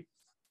 over E.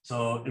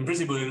 So in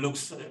principle, it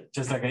looks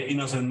just like an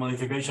innocent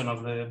modification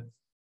of the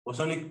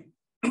bosonic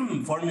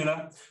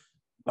formula.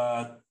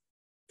 But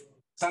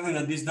something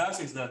that this does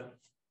is that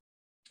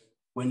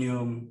when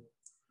you,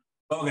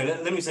 okay,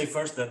 let me say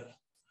first that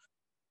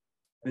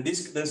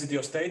this density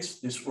of states,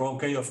 this rho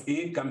K of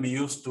E, can be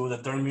used to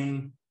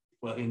determine,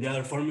 well, in the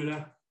other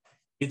formula,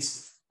 it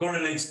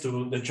correlates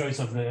to the choice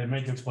of the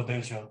matrix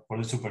potential for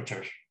the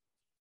supercharge.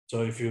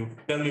 So if you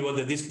tell me what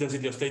the disk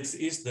density of states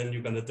is, then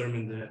you can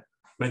determine the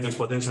matrix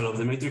potential of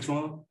the matrix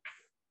model.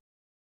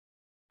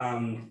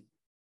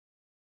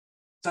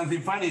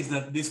 Something funny is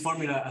that this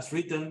formula as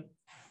written,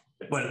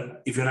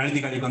 well, if you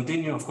analytically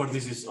continue, of course,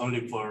 this is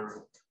only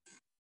for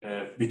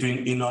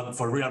between E naught,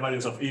 for real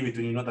values of E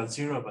between E naught and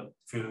 0, but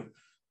if you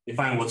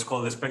define what's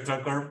called the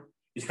spectral curve,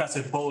 it has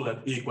a pole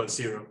at E equals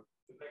 0.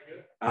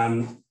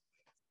 And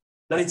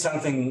that is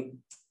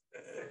something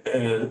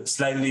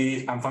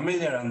slightly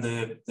unfamiliar, and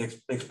the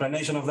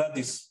explanation of that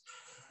is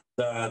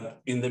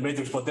that in the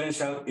matrix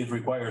potential, it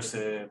requires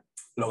a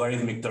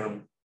logarithmic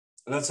term.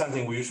 And that's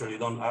something we usually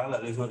don't add,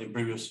 at least not in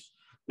previous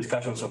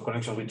discussions of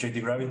connections with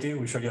JT gravity.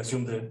 We usually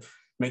assume the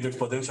matrix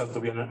potential to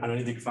be an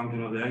analytic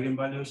function of the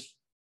eigenvalues.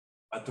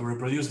 But to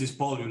reproduce this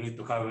pole, you need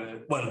to have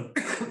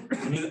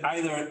you need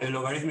either a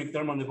logarithmic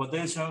term on the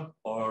potential,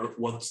 or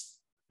what's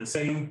the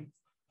same,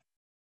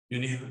 you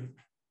need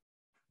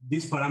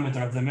this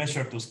parameter of the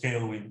measure to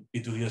scale with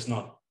e to the S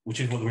naught, which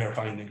is what we are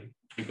finding,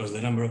 because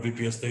the number of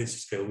BPS states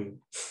scale with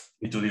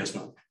e to the S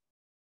naught.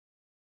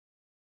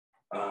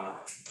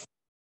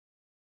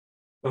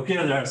 So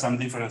here there are some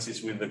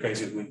differences with the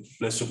cases with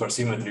less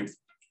supersymmetry.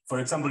 For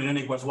example, in n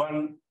equals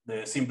 1,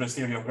 the simplest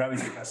theory of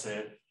gravity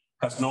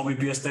has no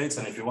BPS states,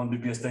 and if you want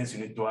BPS states, you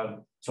need to add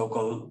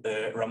so-called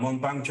Ramon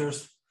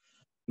punctures.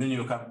 Then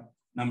you have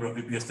number of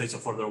BPS states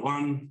of order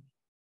 1,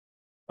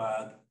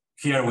 but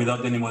here,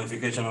 without any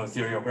modification of the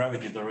theory of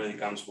gravity, it already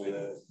comes with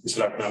this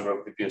large number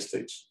of BPS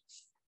states.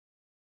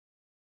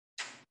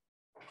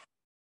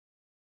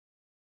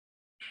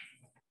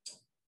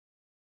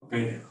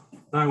 Okay,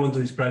 now I want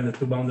to describe the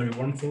two-boundary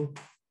wormhole.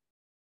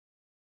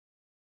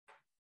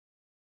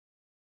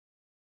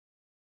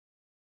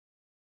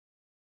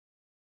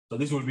 So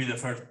this will be the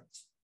first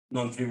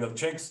non-trivial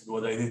checks.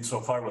 What I did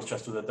so far was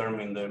just to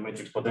determine the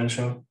matrix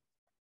potential.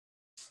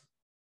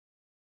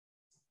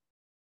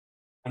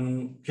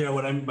 And here,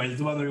 what I mean by the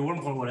two-boundary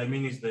wormhole, what I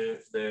mean is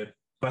the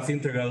path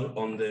integral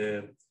on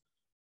the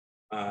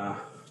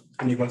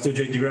n equals 2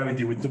 JT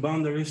gravity with two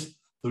boundaries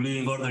to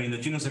leading order in the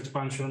genus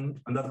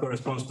expansion, and that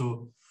corresponds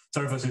to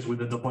surfaces with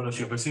the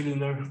topology of a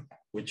cylinder,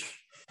 which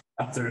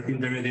after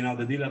integrating out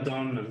the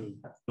dilaton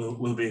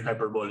will be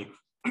hyperbolic.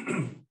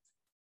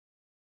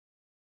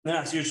 Then,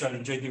 as usual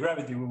in JT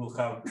gravity, we will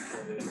have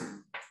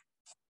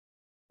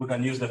we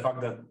can use the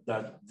fact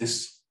that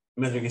this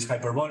metric is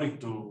hyperbolic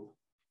to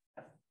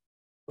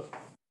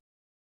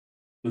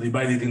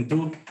divide it in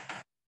two.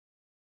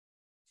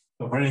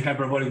 So for any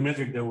hyperbolic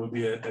metric, there will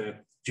be a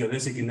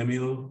geodesic in the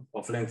middle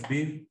of length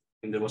b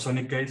in the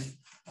bosonic case.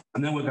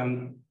 And then we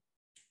can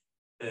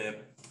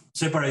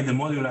separate the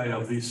moduli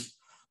of this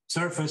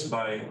surface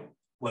by,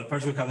 well,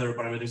 first we have the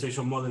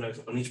reparametrization moduli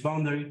on each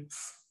boundary.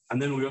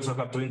 And then we also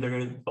have to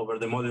integrate over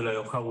the moduli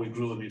of how we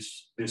glue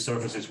these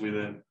surfaces with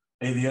the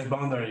ADS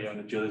boundary and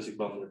the geodesic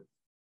boundary.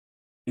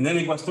 In n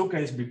equals 2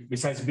 case,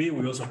 besides b,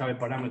 we also have a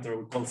parameter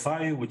we call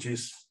phi, which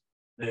is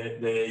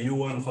the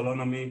U1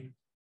 holonomy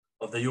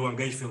of the U1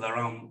 gauge field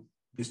around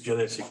this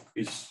geodesic.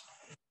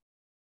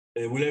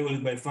 We label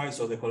it by phi,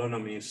 so the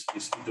holonomy is e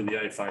to the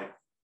I phi.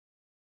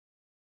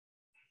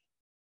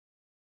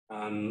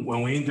 And when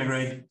we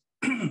integrate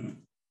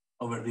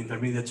over the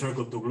intermediate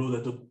circle to glue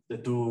the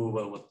two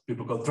well, what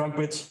people call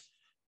trumpets,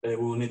 we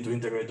will need to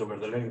integrate over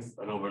the length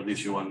and over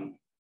this U1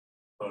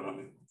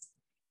 holonomy.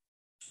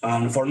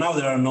 And for now,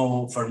 there are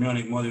no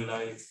fermionic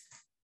moduli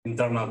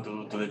internal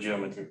to the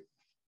geometry.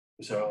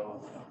 So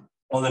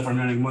all the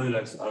fermionic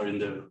moduli are in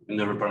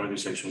the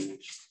reparametrization.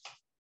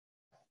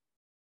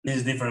 This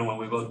is different when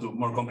we go to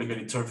more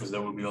complicated surface.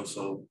 There will be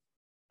also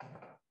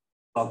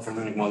alt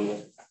fermionic moduli.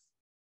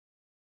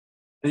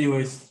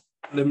 Anyways,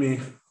 let me,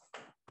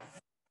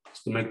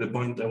 to make the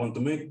point I want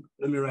to make,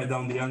 let me write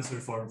down the answer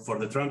for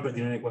the trumpet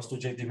in n equals 2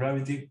 JT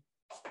gravity.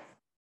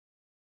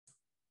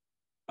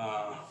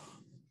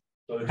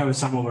 So we have a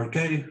sum over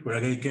k, where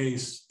k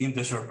is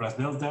integer plus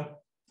delta.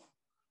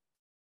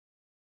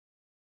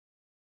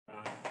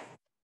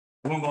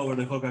 I won't go over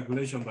the whole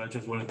calculation, but I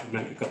just wanted to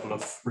make a couple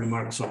of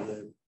remarks on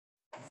the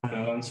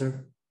final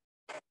answer.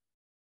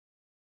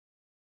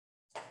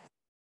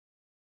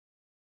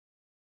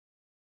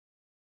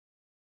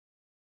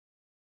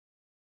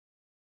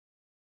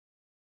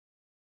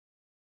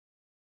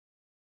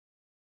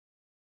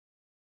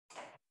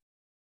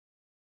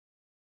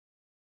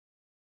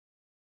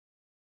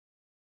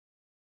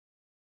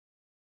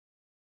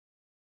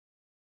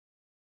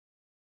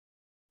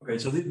 Okay,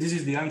 so this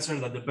is the answer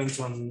that depends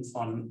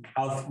on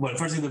alpha. Well,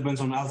 first it depends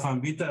on alpha and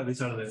beta.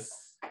 These are the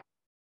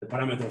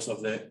parameters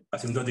of the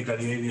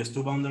asymptotically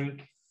ADS2 boundary.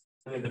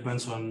 And it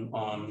depends on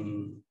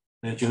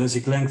the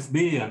geodesic length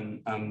B,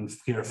 and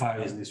here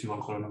phi is this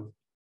U1 holonomy.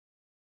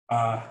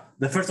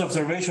 The first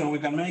observation we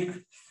can make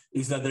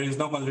is that there is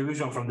no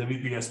contribution from the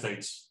BPS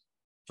states.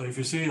 So if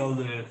you see all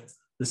the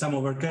sum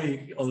over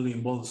k only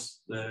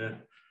involves the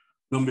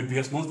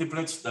non-BPS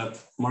multiplets that,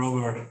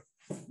 moreover,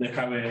 they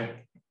have a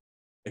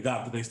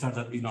gap. They start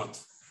at E naught,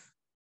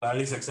 at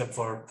least except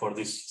for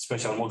this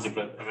special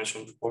multiplet I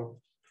mentioned before.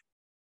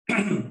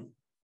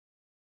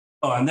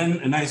 Oh, and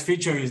then a nice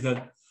feature is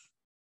that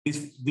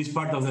this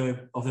part of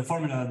the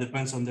formula that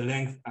depends on the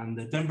length and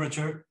the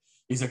temperature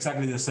is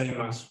exactly the same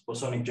as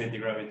bosonic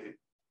JT gravity.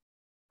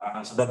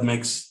 So that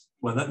makes,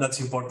 well, that's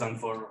important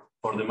for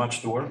the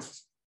match to work.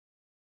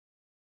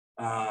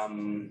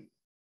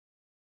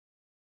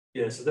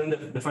 Yeah, so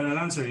then the final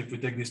answer, if we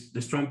take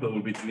this trumpet,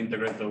 will be to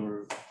integrate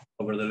over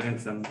the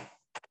length and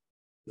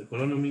the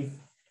holonomy.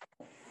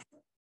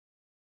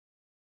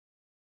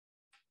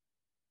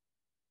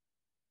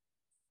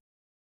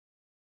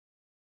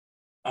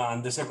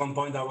 And the second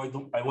point I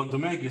want to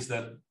make is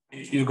that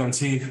you can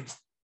see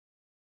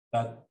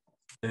that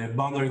the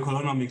boundary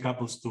holonomy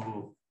couples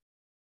to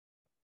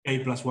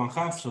k plus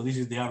 1/2. So this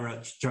is the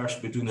average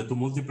charge between the two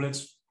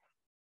multiplets.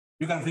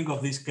 You can think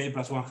of this k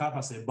plus 1/2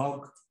 as a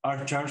bulk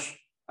R charge,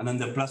 and then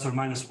the plus or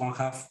minus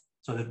 1/2.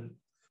 So the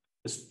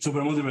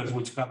supermultiplets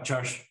which have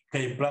charge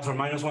k plus or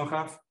minus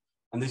 1/2,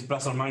 and this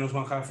plus or minus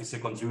 1/2 is a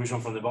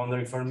contribution from the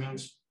boundary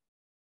fermions.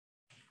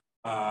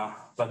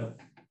 But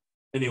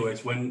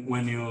anyways,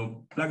 when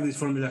you plug this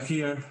formula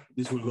here,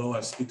 this will go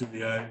as e to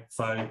the I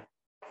phi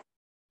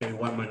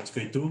k1 minus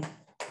k2.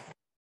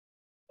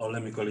 Or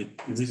let me call it,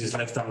 if this is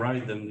left and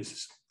right, then this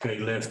is k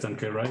left and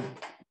k right.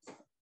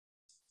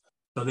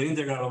 So the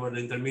integral over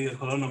the intermediate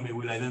holonomy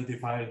will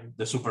identify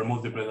the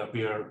supermultiplet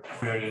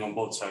appearing on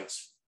both sides.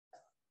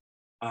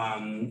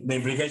 The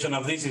implication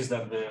of this is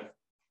that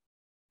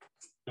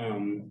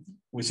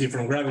we see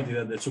from gravity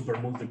that the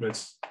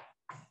supermultiplets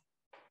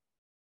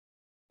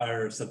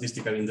are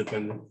statistically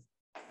independent.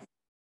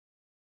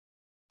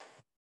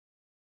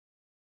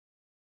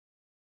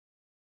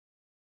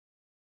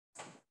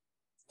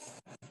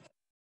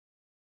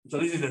 So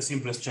this is the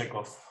simplest check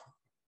of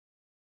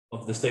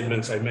the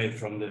statements I made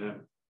from the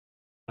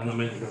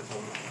anometric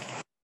formula.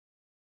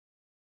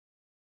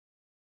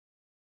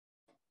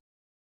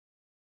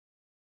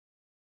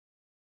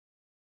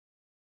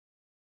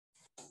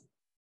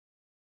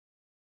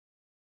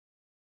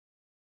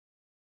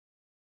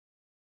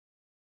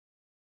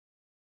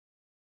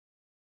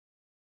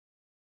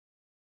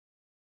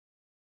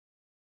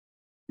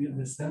 You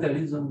understand the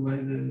reason why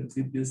the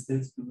BPS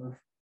states do not?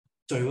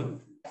 Sorry, what?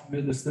 You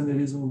understand the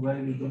reason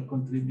why we don't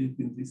contribute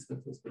in this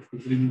surface, but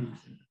contribute?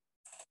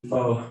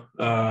 Oh,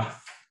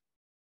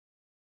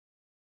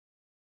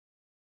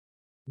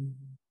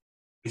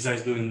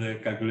 besides doing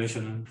the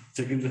calculation and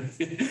checking the,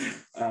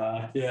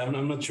 yeah,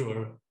 I'm not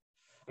sure.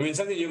 I mean,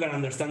 something you can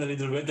understand a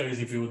little better is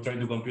if you try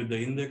to compute the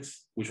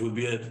index, which would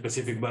be a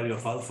specific value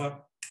of alpha.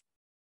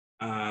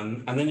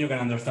 And then you can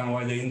understand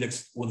why the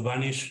index would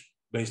vanish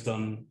based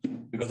on,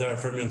 because there are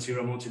fermion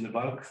zero modes in the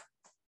bulk.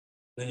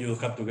 Then you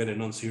have to get a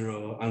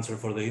non-zero answer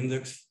for the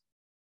index.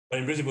 But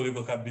in principle, you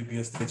will have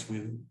BPS states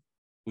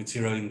with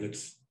zero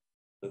index.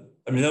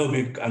 I mean, that would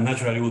be, and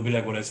naturally it would be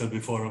like what I said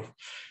before of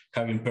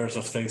having pairs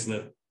of states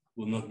that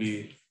would not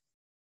be,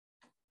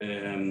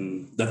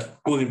 that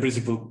could in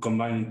principle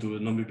combine into a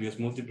non-BPS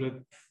multiplet.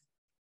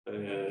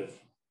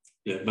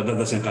 Yeah, but that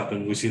doesn't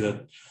happen. We see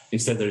that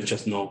instead there is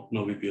just no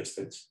BPS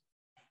states.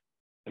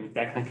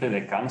 Technically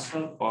they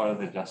cancel, or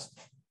they just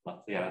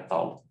not there at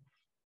all?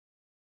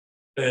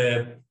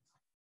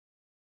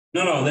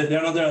 No, they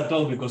are not there at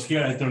all, because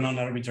here I turn on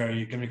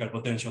arbitrary chemical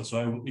potential.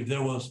 So if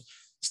there was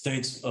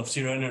states of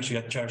zero energy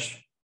at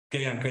charge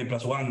k and k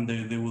plus 1,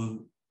 they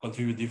will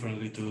contribute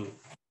differently to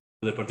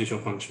the partition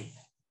function.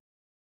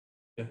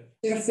 Yeah.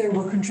 If they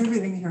were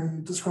contributing here,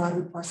 you describe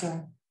it by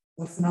saying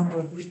what's the number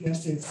of BPS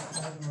states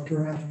of a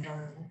random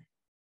variable.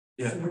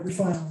 Yeah. So what we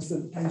find is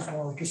that it pays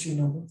more like a C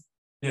number.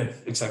 Yeah,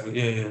 exactly.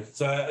 Yeah.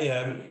 So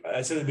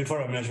I said it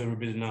before. I should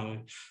repeat it now.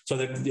 So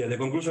the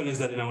conclusion is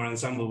that in our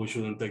ensemble we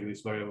shouldn't take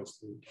these variables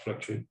to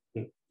fluctuate.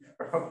 Yeah.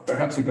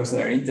 Perhaps because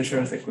they're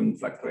integers, they couldn't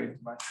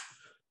fluctuate much.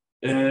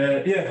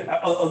 Yeah,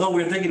 although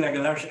we're taking like a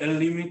large L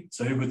limit,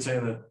 so you could say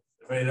that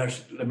very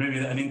large, maybe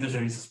an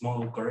integer is a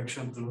small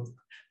correction to.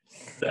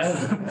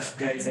 Yeah,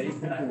 it's a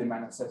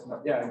minus.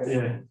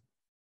 Yeah.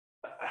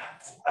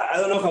 I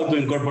don't know how to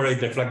incorporate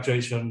the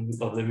fluctuation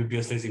of the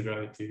BPS states in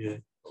gravity. Yeah.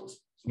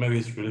 Maybe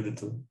it's related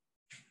to.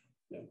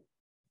 Yeah.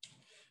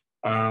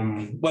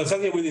 Well,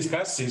 something we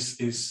discussed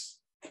is.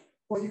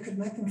 Well, you could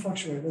make them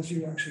fluctuate, as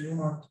you actually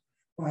remarked,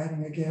 by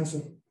having a gas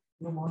of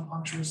Riemann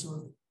punctures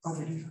or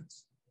other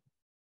defects.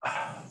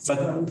 So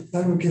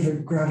that would give a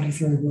gravity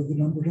theory where the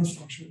number does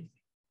fluctuate.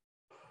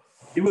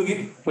 It will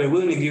give, well, it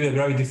wouldn't give a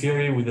gravity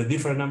theory with a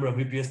different number of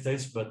BPS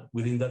states, but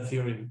within that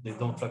theory, they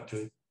don't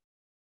fluctuate,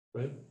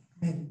 right?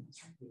 Maybe.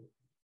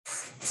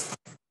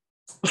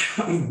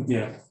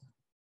 Yeah.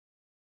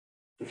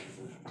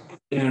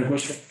 Any other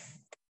question?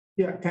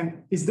 Yeah,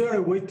 is there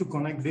a way to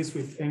connect this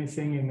with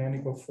anything in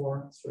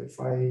n=4? So if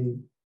I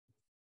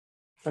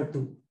try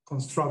to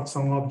construct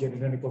some object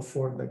in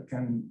n=4 that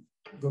can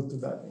go to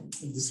that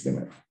in this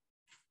limit.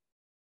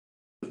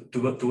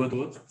 To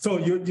what? So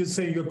you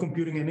say you're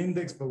computing an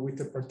index, but with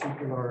a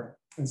particular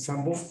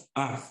ensemble.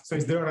 So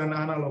is there an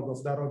analog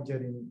of that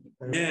object in?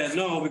 Yeah,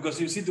 no,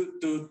 because you see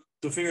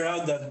to figure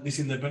out that this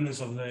independence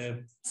of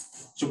the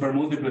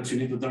supermultiplets, you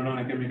need to turn on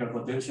a chemical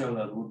potential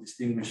that would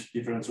distinguish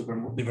different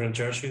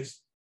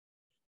charges.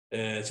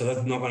 So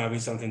that's not going to be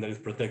something that is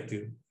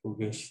protective, I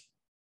guess.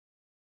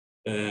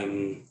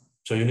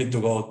 So you need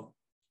to go,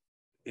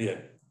 yeah.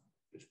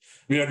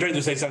 We are trying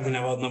to say something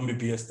about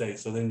non-BPS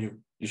states, so then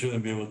you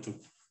shouldn't be able to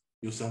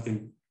use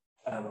something,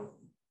 I don't know,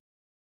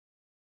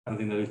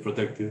 something that is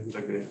protective,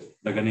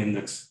 like an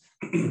index.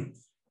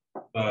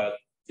 But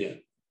yeah.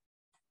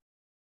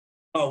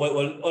 Oh,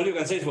 well, all you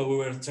can say is what we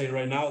were saying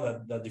right now,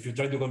 that if you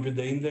try to compute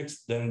the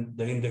index, then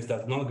the index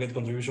does not get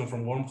contribution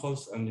from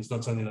wormholes, and it's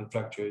not something that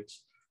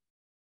fluctuates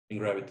in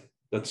gravity.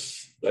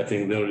 That's, I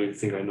think, the only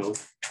thing I know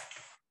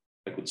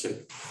I could say.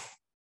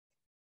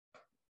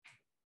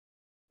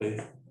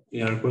 Okay.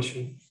 Any other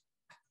question?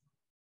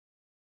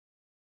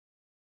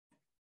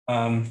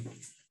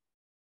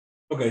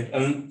 Okay,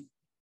 and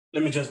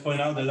let me just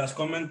point out the last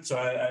comment. So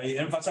I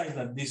emphasize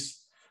that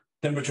this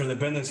temperature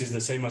dependence is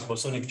the same as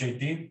bosonic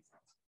JT.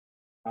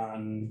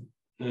 And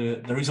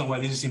the reason why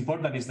this is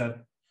important is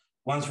that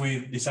once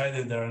we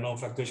decided there are no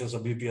fluctuations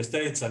of BPS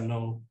states and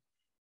no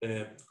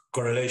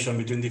correlation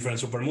between different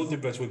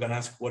supermultiplets, we can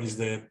ask what is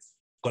the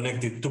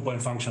connected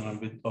two-point function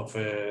of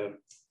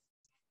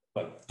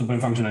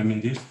two-point function, I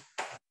mean this.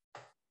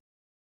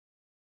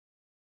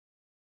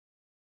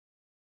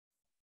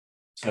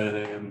 So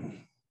the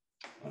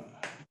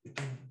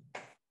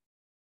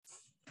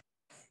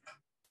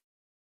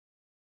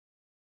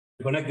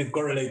connected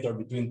correlator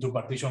between two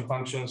partition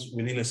functions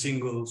within a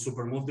single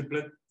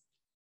supermultiplet.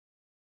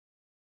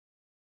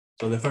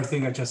 So the first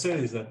thing I just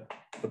said is that,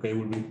 okay, it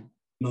will be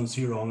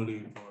non-zero only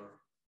for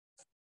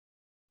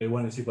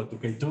K1 is equal to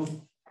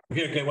K2.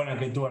 Here, K1 and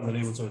K2 are the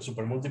labels of the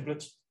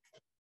supermultiplets.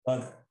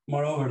 But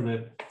moreover,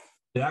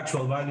 the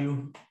actual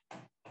value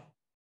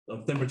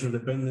of temperature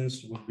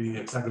dependence would be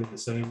exactly the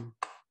same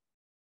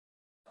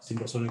as in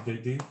bosonic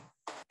JT,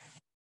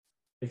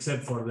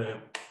 except for the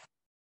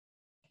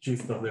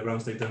shift of the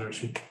ground state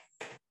energy.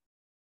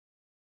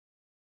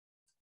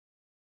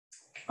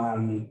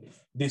 And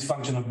this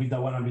function of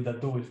beta 1 and beta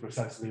 2 is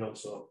precisely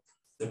also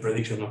the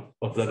prediction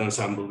of that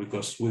ensemble,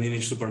 because within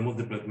each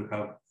supermultiplet we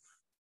have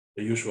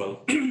the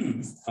usual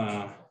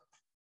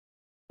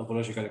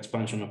topological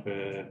expansion of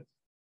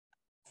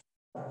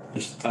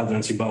just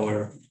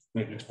Adran-Bauer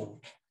matrix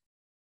model.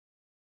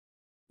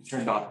 You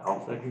turned off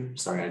alpha here?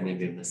 Sorry, I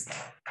maybe missed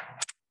that.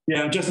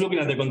 Yeah, I'm just looking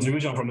at the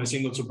contribution from a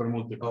single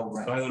supermultiplet. Oh,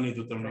 right. So I don't need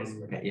to turn on.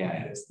 Okay,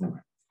 yeah.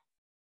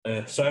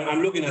 So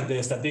I'm looking at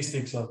the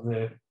statistics of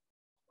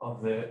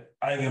of the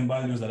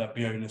eigenvalues that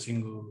appear in a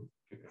single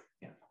figure.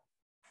 Yeah.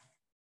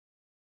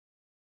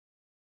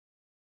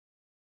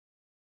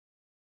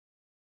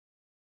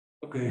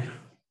 Okay,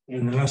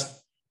 in the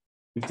last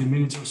 15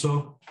 minutes or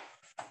so,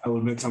 I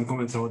will make some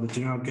comments about the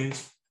general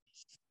case.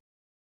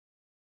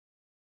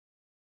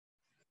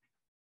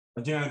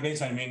 The general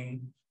case, I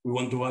mean, we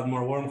want to add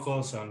more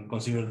wormholes and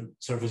consider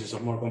surfaces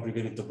of more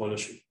complicated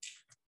topology.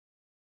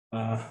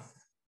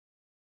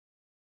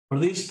 For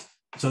this,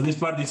 so this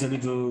part is a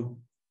little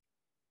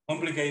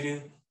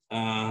complicated,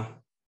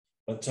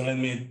 but so let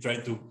me try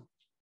to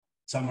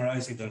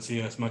summarize it and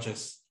say as much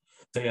as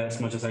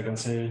I can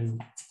say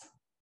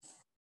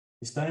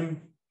this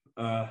time.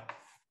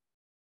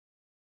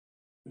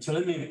 So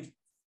let me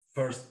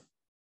first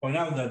point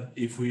out that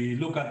if we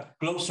look at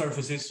closed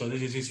surfaces, so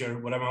this is easier,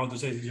 what I'm about to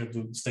say is easier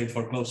to state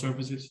for closed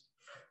surfaces,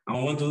 and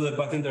we want to do the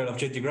path integral of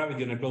JT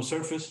gravity on a closed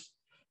surface.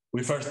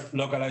 We first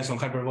localize on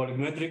hyperbolic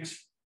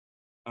metrics,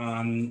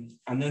 and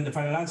then the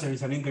final answer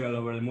is an integral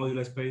over the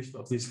modular space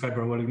of these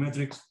hyperbolic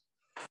metrics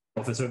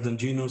of a certain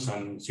genus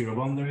and zero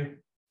boundary.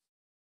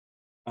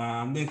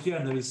 And then here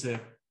there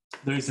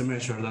is a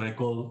measure that I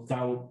call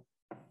tau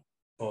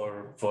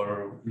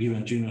for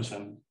given genus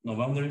and no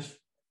boundaries.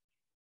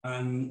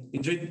 And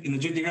in the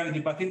JT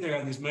gravity path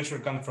integral, this measure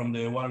comes from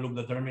the one loop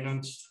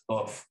determinants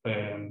of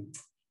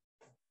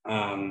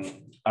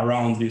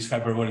around these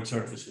hyperbolic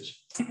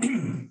surfaces.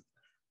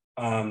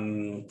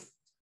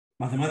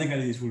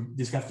 Mathematically,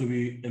 this has to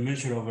be a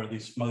measure over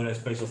this modular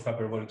space of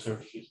hyperbolic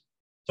surfaces.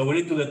 So we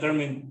need to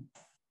determine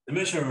the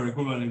measure or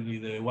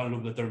equivalently the one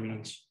loop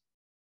determinants.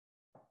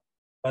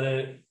 But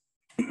a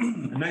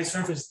nice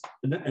surface,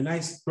 a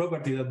nice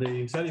property that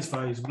they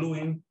satisfy is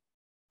gluing.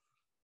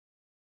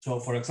 So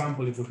for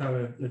example, if we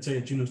have let's say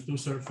a genus 2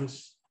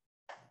 surface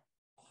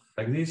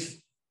like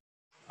this,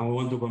 and we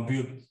want to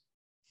compute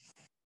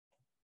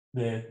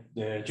the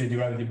JT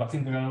gravity path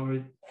integral over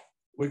it,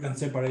 we can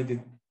separate it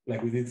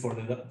like we did for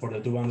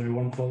the two boundary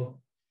wormhole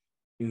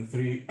in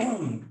 3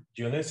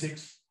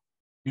 geodesics,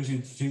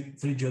 using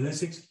three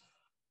geodesics.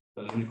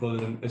 So let me call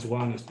them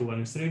S1, S2,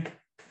 and S3.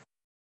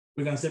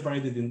 We can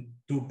separate it in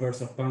 2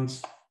 pairs of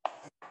punts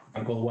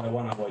and call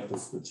Y1 and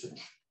Y2, let's say.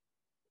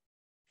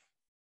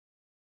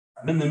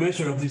 And then the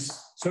measure of this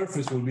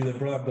surface will be the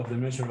product of the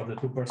measure of the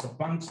 2 pairs of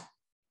punts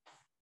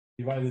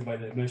divided by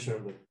the measure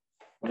of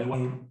the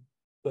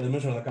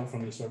measure that comes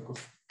from the circle.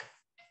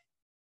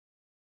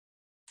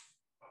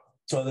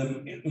 So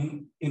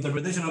the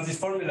interpretation of this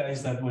formula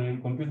is that when you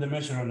compute the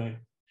measure on a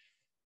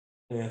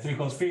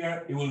 3-hole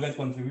sphere, it will get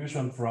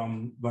contribution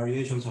from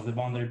variations of the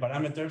boundary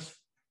parameters.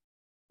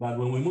 But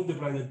when we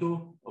multiply the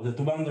two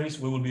boundaries,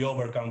 we will be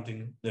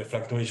overcounting the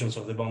fluctuations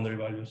of the boundary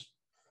values.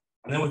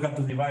 And then we have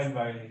to divide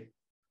by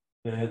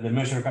the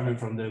measure coming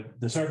from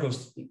the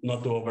circles,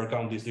 not to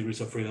overcount these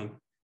degrees of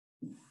freedom.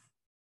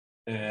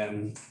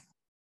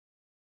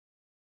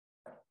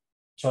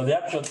 So the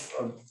upshot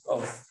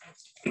of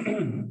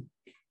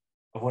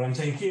what I'm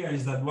saying here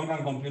is that one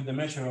can compute the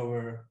measure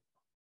over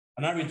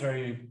an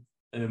arbitrary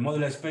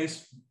modular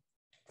space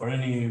for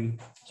any,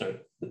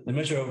 the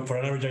measure for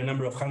an arbitrary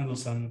number of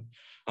handles and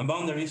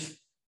boundaries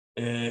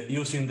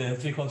using the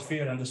 3-hole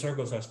sphere and the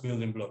circles as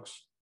building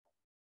blocks.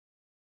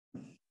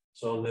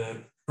 So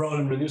the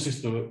problem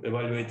reduces to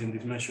evaluating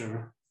this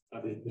measure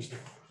in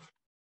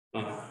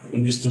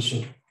these two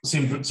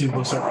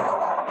simple circles.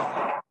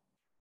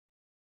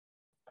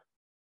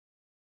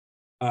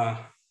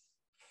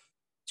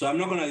 So I'm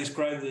not going to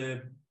describe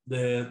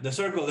the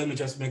circle. Let me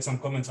just make some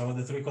comments about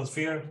the 3-hole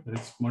sphere.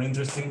 It's more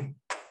interesting.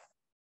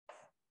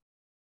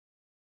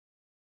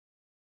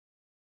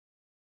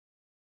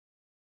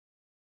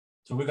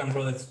 So we can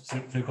draw the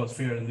 3-hole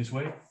sphere in this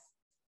way.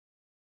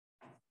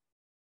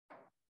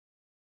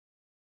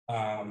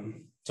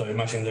 So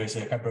imagine there is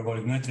a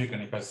hyperbolic metric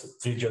and it has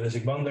 3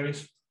 geodesic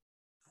boundaries.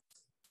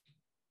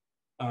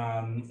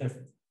 Okay,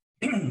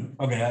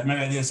 maybe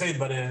I didn't say it,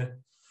 but a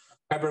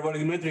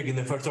hyperbolic metric in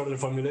the first order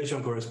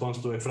formulation corresponds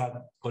to a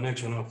flat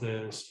connection of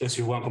the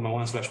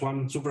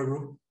SU1,1/1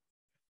 supergroup.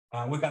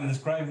 We can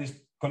describe this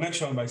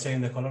connection by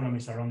saying the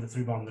holonomies around the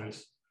 3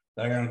 boundaries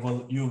that I can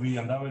call U, V,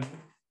 and W.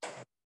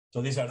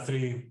 So these are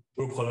 3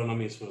 group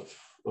holonomies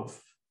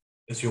of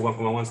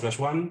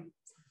SU1,1/1.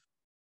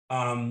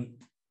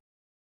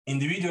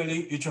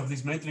 Individually, each of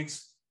these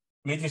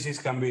matrices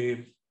can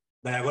be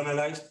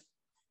diagonalized.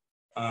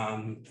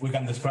 We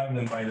can describe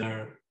them by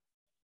their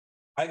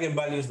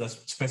eigenvalues that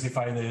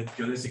specify the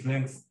geodesic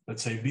length,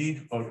 let's say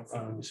B, or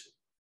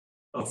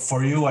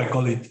for U, I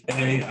call it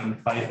A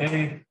and phi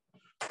A.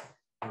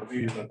 For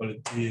B, I call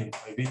it B and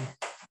phi B.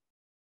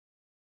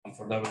 And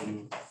for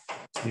W,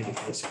 B and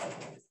phi C.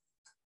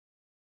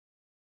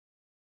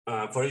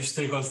 For each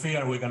 3-hole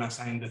sphere, we can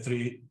assign the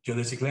 3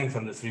 geodesic length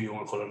and the 3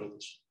 U1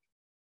 holonomies.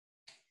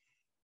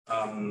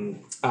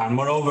 And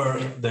moreover,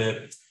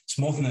 the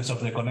smoothness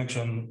of the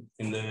connection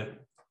in the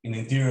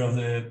interior of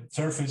the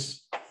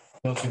surface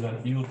tells you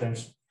that U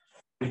times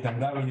B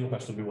times W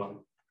has to be 1.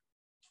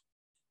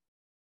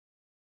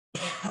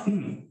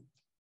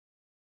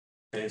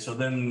 Okay, so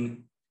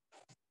then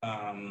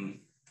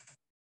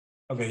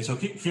Okay, so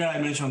here I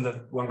mentioned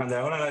that one can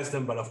diagonalize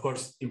them, but of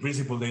course, in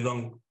principle, they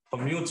don't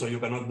commute, so you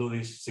cannot do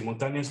this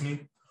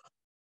simultaneously.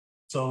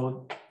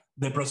 So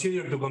the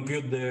procedure to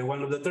compute the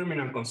one-loop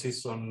determinant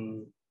consists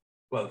on,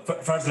 well,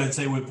 first, let's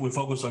say we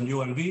focus on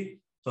U and V.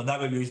 So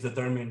W is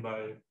determined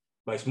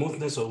by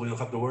smoothness, so we don't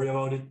have to worry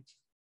about it.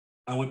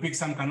 And we pick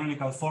some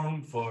canonical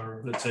form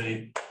for, let's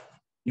say,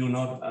 U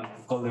naught, and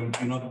call them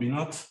U naught, B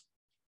naught.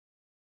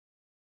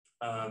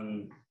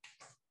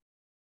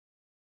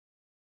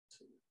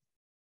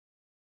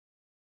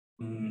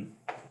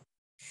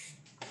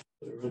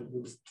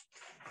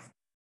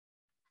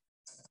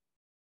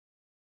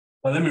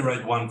 Well, let me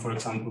write one, for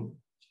example.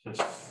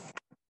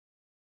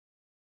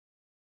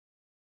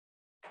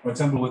 For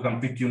example, we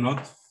can pick U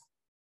naught.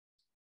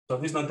 So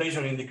this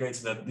notation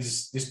indicates that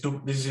this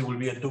will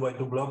be a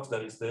 2x2 block,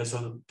 that is the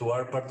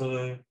SL2R part of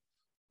the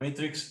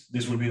matrix.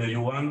 This will be the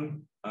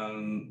U1,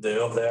 and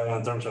the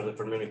off-diagonal terms are the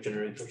fermionic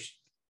generators.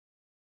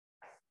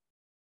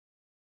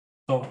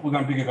 So we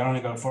can pick a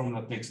canonical form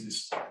that takes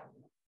this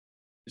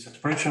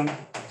expression.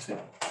 Let's see.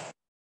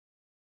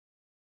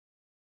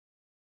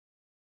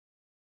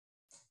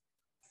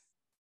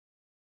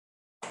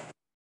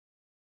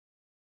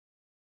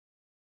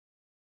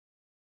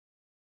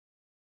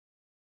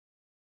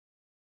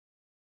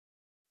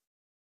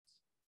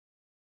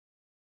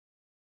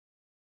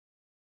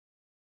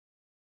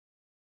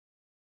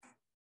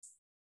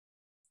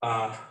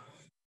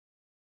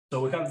 So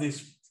we have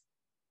this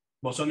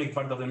bosonic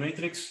part of the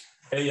matrix.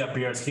 A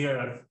appears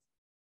here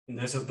in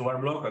the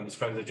SL2R block and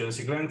describes the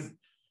geodesic length.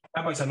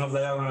 Kappa is an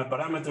off-diagonal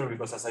parameter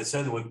because, as I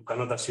said, we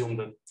cannot assume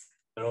that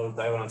they're all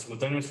diagonal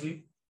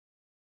simultaneously.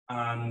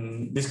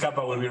 And this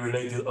kappa will be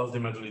related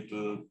ultimately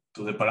to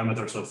the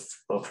parameters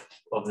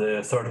of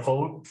the third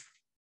hole.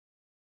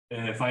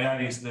 Phi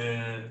I is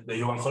the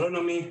U1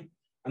 holonomy.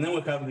 And then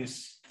we have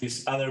this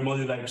other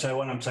moduli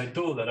psi1 and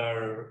psi2 that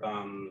are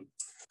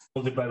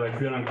multiplied by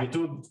Q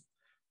amplitude.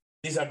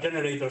 These are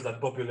generators that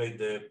populate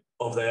the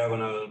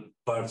off-diagonal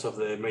parts of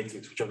the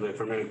matrix, which are the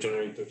fermionic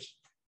generators.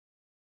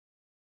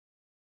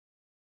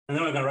 And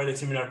then we can write a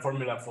similar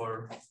formula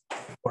for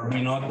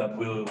V naught that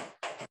will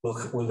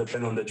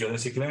depend on the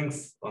geodesic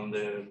length, on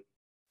the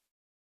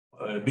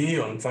B,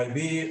 on phi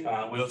B.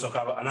 We also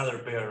have another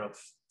pair of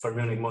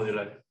fermionic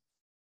moduli.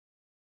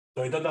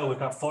 So in total, we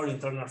have 4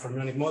 internal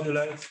fermionic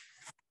moduli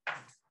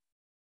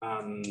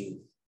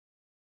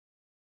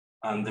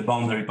and the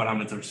boundary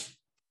parameters.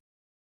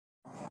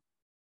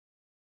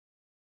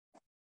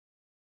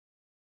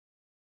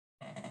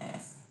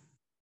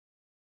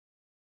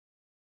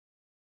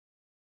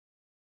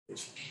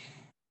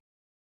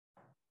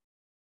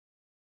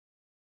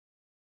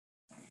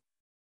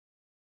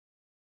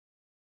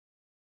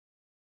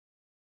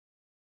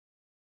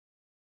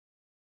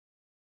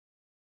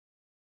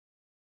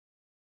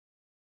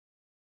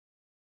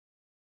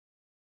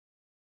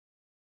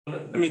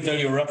 Let me tell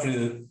you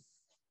roughly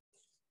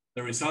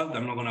the result.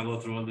 I'm not going to go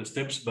through all the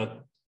steps,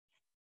 but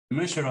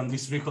measure on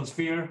this three-hole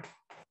sphere.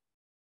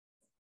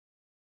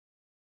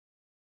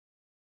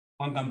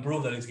 One can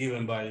prove that it's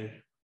given by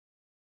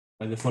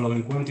the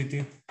following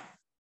quantity.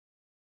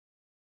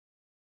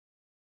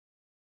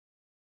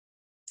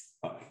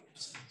 Oh,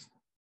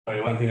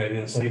 sorry, one thing I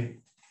didn't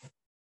say.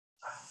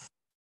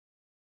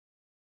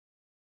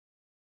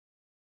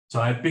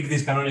 So I picked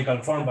this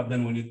canonical form, but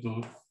then we need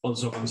to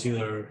also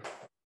consider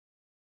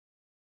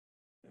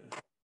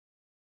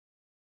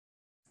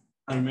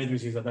other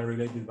matrices that are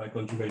related by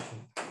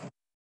conjugation,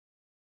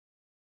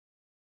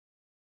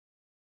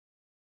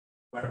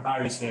 where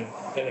R is an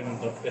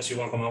element of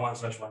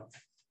SU1,1/1.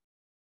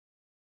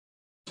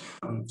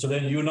 So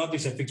then U naught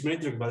is a fixed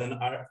matrix, but then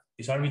R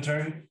is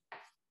arbitrary.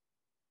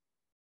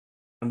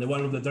 And the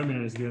one-loop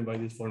determinant is given by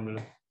this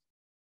formula.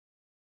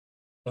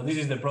 So this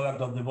is the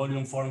product of the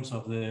volume forms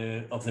of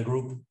the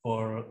group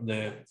for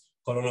the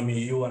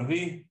holonomy U and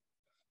V.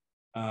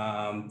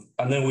 And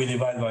then we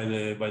divide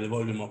by the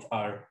volume of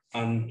R.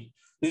 And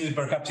this is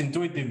perhaps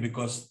intuitive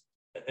because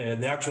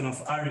the action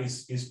of R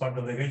is part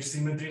of the gauge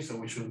symmetry, so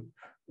we should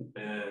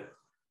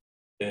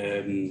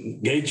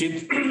gauge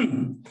it.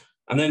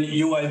 And then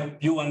U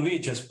and V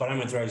just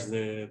parameterize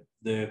the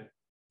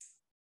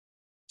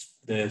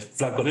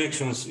flat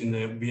connections in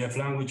the BF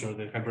language or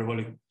the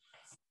hyperbolic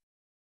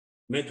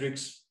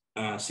matrix,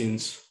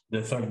 since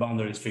the third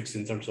boundary is fixed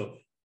in terms of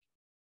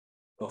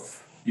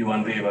U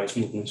and V by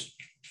smoothness.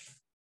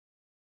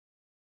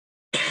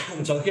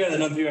 So here the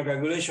non-trivial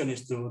calculation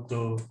is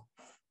to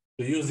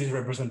use these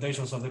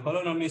representations of the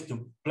holonomies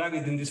to plug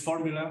it in this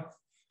formula.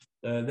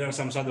 There are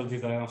some subtleties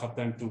that I don't have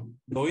time to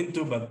go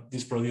into, but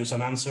this produces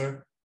an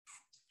answer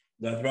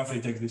that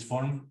roughly takes this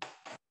form.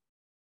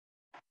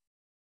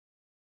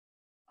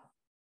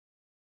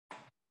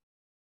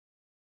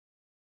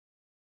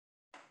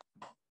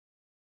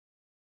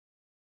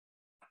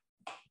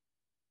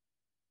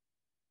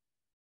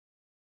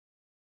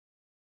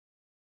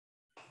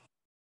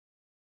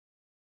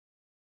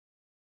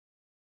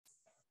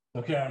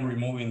 So here I'm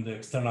removing the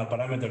external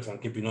parameters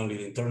and keeping only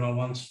the internal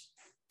ones.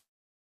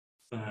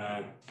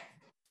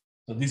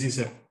 So this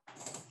is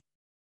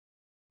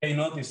K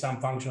naught is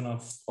some function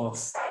of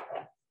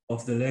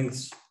the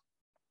lengths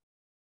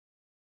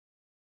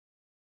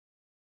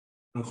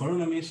and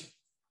holonomies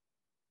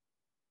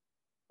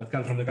that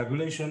come from the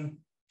calculation.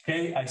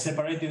 K, I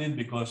separated it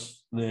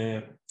because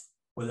the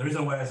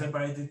reason why I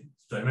separated,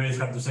 so maybe it's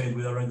hard to say it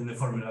without writing the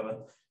formula,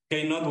 but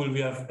K naught will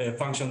be a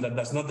function that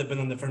does not depend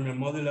on the fermion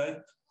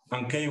moduli,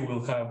 and K will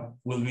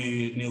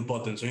be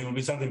nilpotent. So it will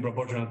be something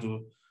proportional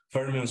to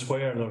fermion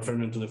squared or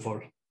fermion to the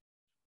fourth.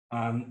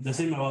 The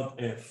same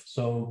about F.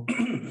 So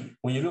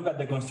when you look at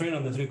the constraint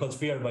on the three-hot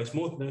sphere by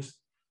smoothness,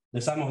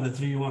 the sum of the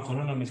three U1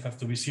 holonomies have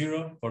to be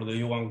 0 for the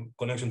U1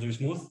 connection to be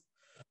smooth.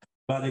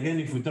 But again,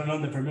 if we turn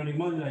on the fermionic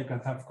moduli, I can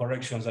have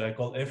corrections that I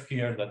call F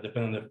here that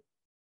depend on the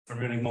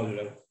fermionic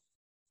moduli.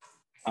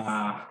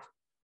 And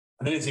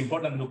then it's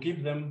important to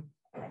keep them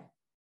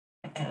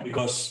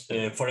because,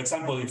 for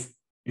example,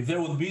 if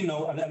there would be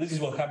no, and this is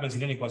what happens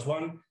in n equals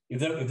 1, if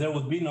there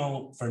would be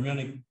no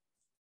fermionic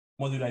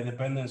moduli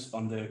dependence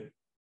on the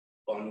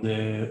one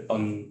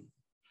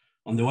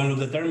of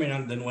the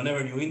determinant, then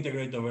whenever you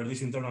integrate over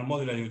this internal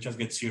moduli, you just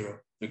get 0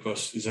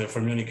 because it's a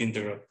fermionic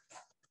integral.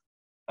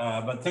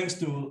 But thanks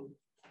to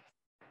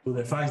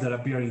the phi's that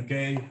appear in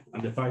K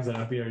and the phi's that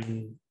appear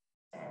in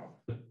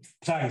the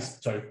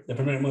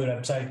fermionic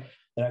moduli psi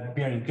that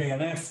appear in K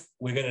and F,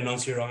 we get a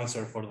non-zero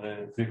answer for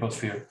the three-hot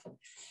sphere.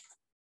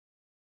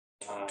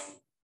 And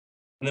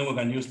then we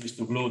can use this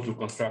to glue to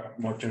construct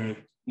more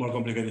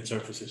complicated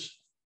surfaces.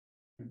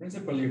 In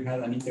principle, you had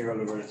an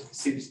integral over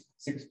six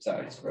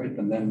sides, right?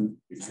 And then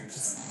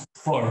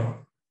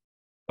 4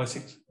 by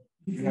 6.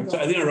 So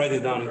I didn't write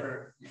it down.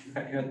 You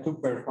had 2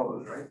 per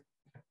hole, right?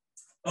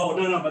 Oh,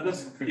 no, but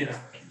that's, yeah.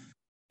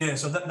 Yeah,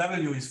 so that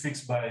W is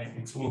fixed by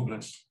its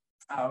smoothness.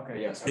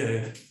 Okay, yes.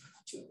 Yeah.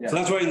 So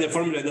that's why in the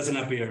formula it doesn't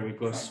appear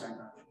because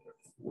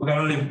we can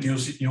only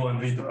use U and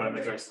V to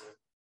parameterize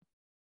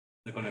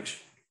the connection.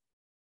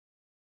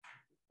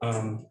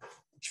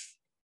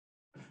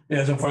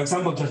 Yeah, so for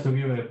example, just to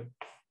give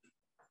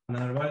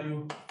another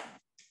value,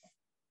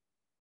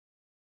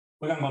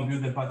 we can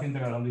compute the path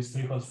integral on this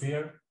three-hot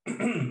sphere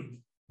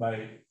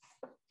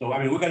so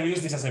I mean, we can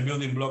use this as a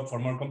building block for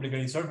more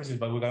complicated surfaces,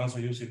 but we can also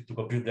use it to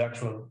compute the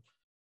actual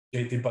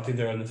JT path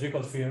integral on the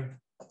three-hot sphere.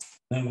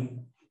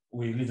 Then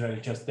we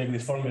literally just take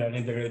this formula and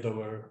integrate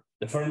over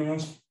the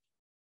fermions.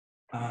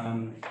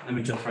 Let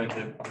me just write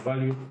the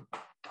value.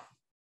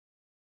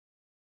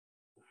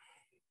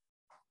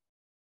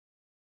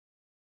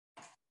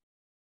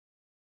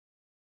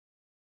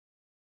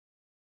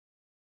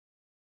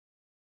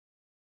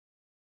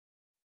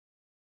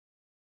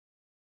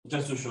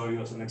 Just to show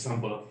you as an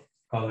example of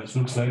how this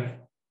looks like.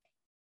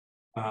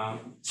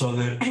 So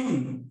the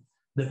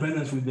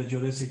dependence with the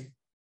geodesic,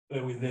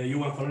 with the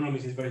U1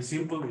 holonomies is very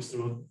simple. It's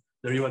through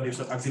derivatives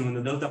acting on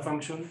the delta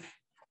function.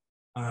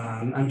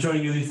 I'm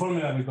showing you this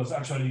formula because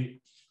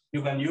actually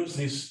you can use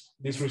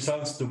these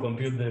results to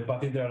compute the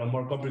path integral on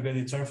more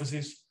complicated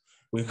surfaces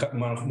with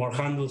more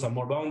handles and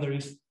more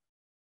boundaries.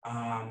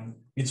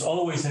 It's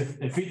always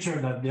a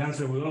feature that the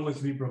answer will always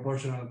be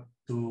proportional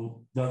to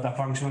delta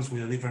functions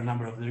with a different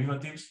number of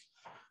derivatives.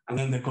 And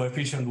then the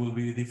coefficient will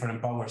be different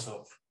powers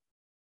of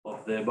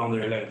the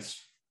boundary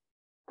lengths.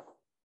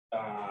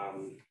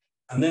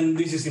 And then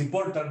this is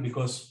important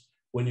because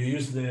when you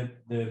use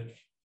when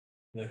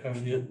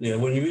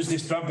you use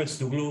these trumpets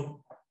to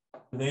glue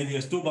the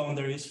ADS2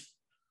 boundaries,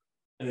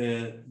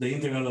 the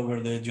integral over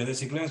the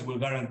geodesic length will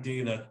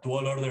guarantee that to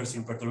all orders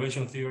in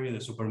perturbation theory, the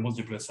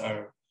supermultiplets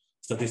are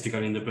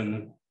statistically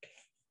independent.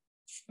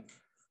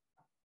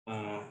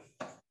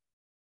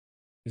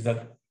 Is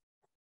that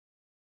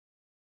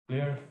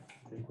clear?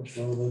 Any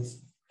question about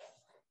this?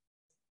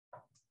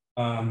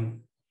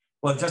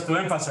 Well, just to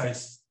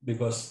emphasize,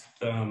 because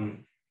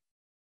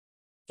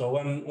so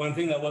one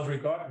thing that was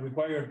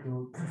required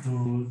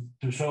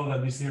to show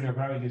that this theory of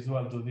gravity is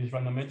dual to this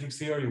random matrix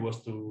theory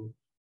was to,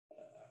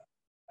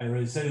 I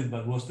already said it,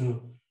 but was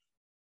to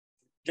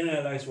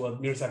generalize what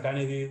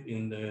Mirza-Kani did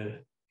in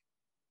the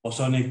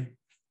bosonic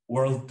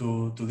world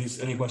to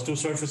these n equals 2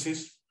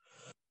 surfaces.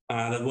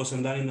 That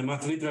wasn't done in the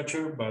math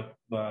literature, but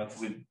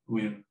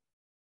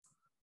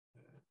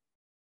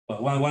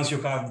once you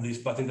have this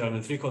path integral in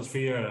the three-hot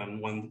sphere and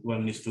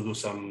one needs to do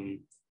some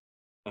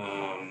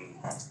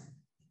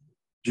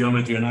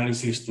geometry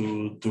analysis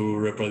to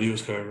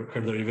reproduce her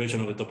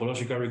derivation of the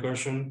topological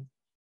recursion,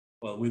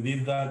 well, we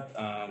did that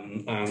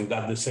and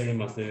got the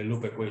same as the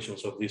loop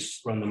equations of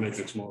this random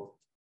matrix model.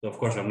 So of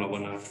course, I'm not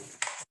gonna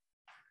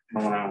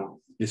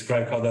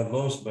describe how that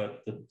goes,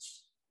 but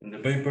it's in the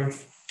paper.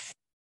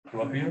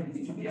 Up here?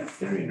 Yeah,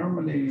 theory.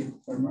 Normally,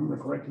 if I remember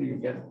correctly, you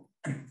get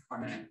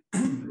on a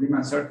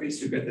Riemann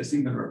surface, you get a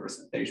single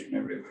representation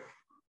everywhere.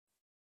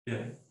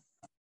 Yeah.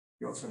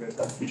 You also get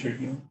that feature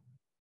here.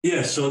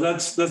 Yes, so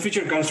that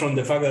feature comes from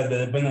the fact that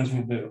the dependence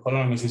with the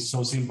holonomies is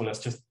so simple as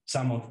just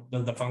sum of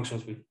delta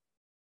functions with.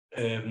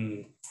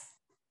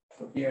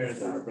 So here,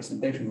 the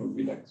representation would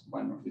be like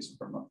one of these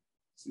supermodules.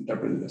 It's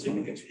interpreted as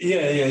one case.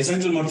 Yeah, it's a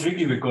little more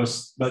tricky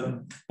because,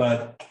 but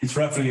it's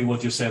roughly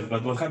what you said.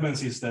 But what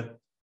happens is that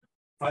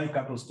phi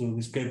couples to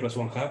this k plus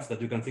 1/2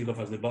 that you can think of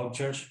as the bulk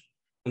charge.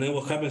 And then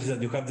what happens is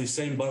that you have the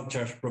same bulk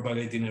charge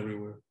propagating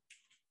everywhere.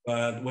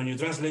 But when you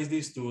translate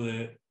this to the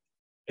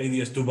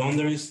ADS2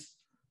 boundaries,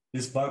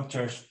 this bulk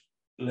charge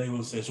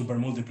labels a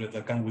supermultiplet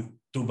that comes with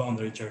 2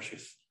 boundary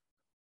charges.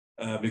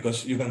 Because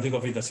you can think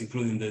of it as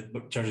including the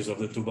charges of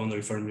the 2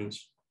 boundary fermions.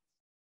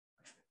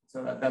 So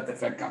that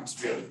effect comes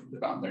with the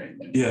boundary.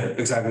 Yeah,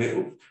 exactly.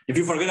 If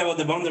you forget about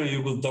the boundary,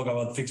 you could talk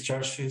about fixed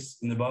charges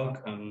in the bulk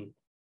and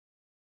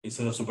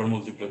instead of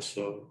supermultiplets.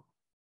 So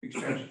Fixed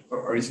charge,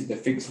 or is it the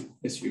fixed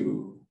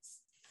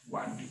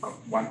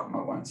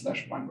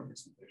SU1,1/1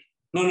 representation?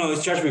 no,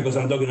 it's charged because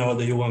I'm talking about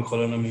the U1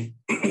 holonomy.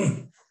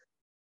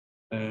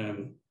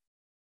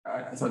 I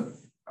thought,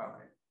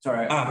 okay, sorry,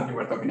 I thought you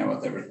were talking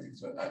about everything.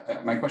 So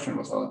my question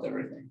was about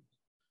everything.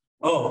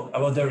 Oh,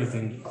 about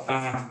everything.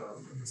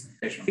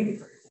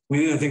 We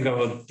didn't think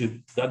about it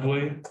that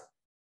way.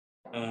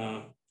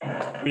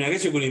 I mean, I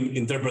guess you could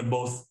interpret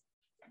both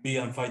B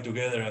and phi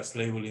together as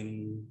labeling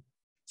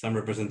some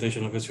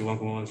representation of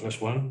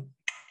SU1,1/1.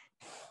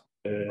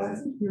 I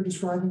think you're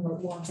describing what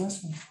Warren's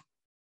asking.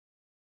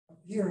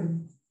 Here, in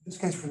this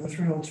case, for the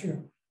 3L2,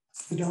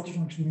 the delta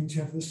function means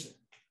you have this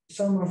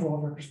some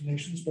overall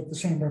representations, but the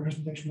same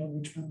representation on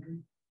each boundary.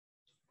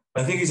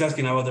 I think he's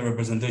asking about the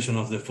representation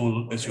of the full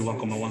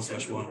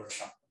SU1,1/1.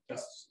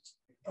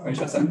 I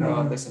just think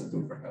about this and do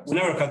perhaps. We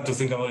never had to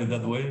think about it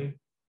that way.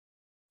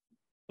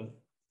 But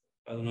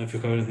I don't know if you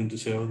have anything to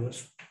say about this.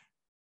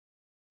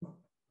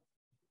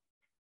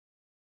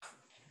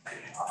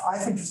 I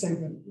think the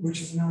statement, which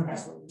is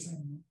analogous to what we're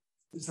saying,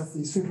 is that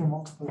the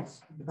supermultiplets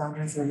in the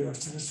boundary theory are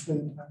statistically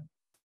independent.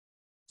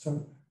 So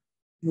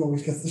you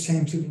always get the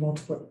same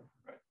supermultiplet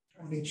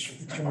on each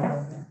external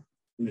boundary.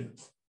 Yeah.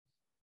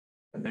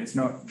 But there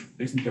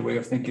isn't a way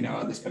of thinking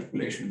about this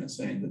calculation as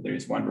saying that there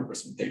is one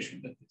representation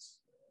that is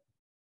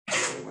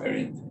everywhere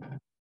in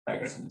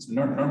diagrams.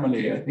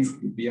 Normally, I think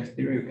in BF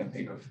theory, you can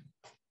think of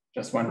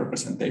just one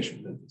representation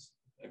that is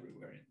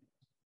everywhere.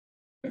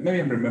 But maybe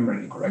I'm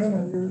remembering it correctly. No,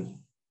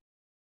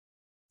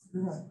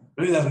 you're right.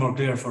 Maybe that's more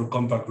clear for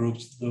compact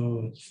groups, though.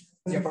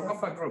 Yeah, for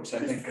compact groups, I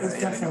think. It's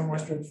definitely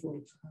more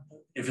straightforward.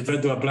 If you try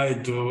to apply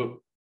it to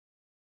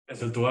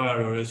SL2R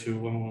or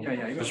SU1, Yeah, I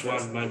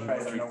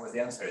don't know what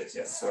the answer is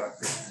yet. So I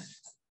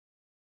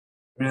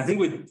mean, I think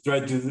we try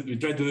to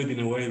do it in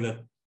a way that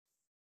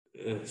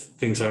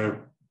things are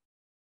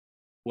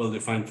well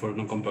defined for a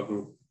non-compact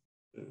group.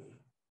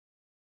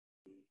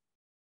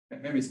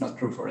 maybe it's not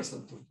true for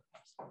SL2.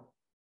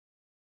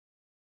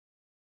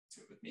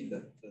 So it would mean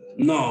that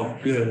no,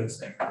 yeah.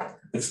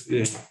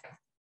 Yeah.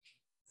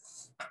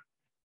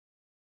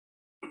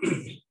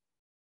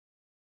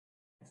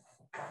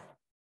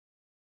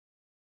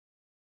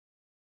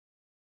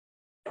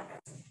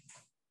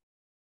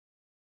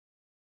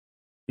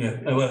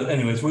 Yeah, well,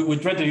 anyways, we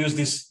try to use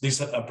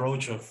this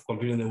approach of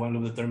computing the one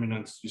loop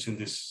determinants using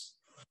this.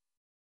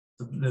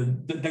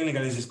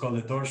 Technically, this is called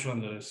the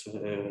torsion. There's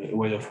a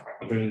way of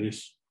comparing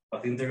these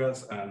path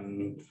integrals.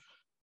 And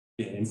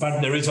yeah, in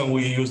fact, the reason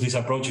we use this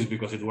approach is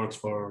because it works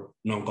for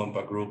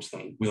non-compact groups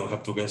and we don't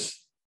have to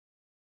guess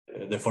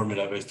the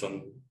formula based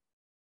on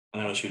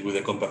analogy with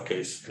the compact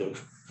case. So,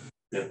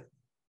 yeah.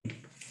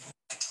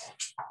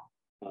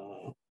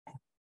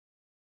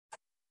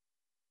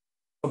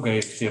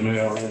 Okay, yeah, maybe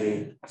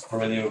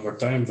already over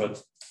time,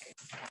 but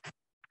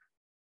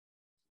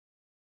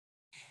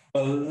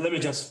well, let me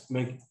just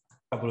make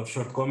a couple of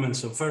short comments.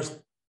 So first,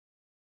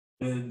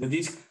 the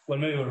disk, well,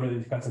 maybe we already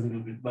discussed a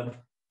little bit, but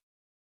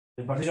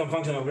the partition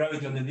function of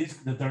gravity on the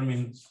disk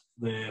determines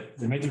the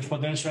matrix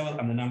potential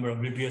and the number of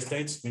BPS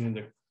states, meaning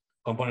the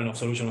component of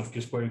solution of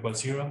Q squared equals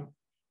 0.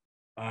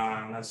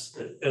 And as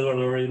Edward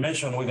already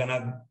mentioned, we can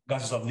add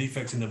gases of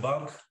defects in the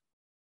bulk,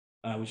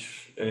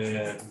 which,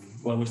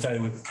 well, we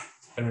started with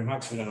Henry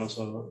Maxwell and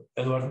also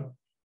Edward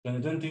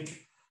 2020.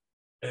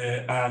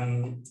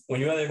 And when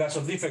you add a gas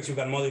of defects, you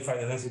can modify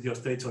the density of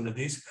states on the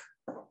disk.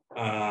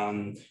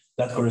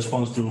 That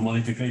corresponds to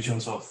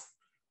modifications of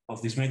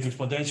this matrix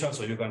potential.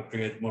 So you can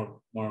create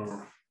more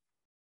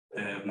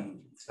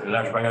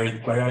large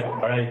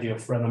variety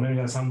of random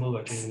area ensemble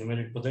like in the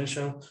matrix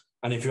potential.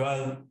 And if you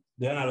add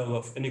the analog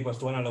of n equals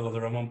to analog of the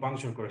Ramon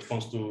function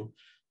corresponds to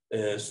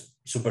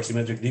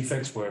supersymmetric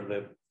defects where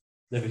the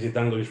deficit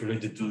angle is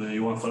related to the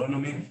U1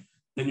 holonomy.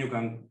 Then you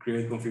can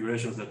create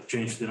configurations that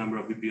change the number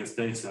of BPS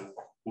states and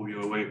move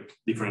you away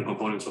different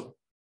components of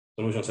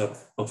solutions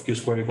of Q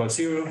squared equals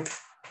 0.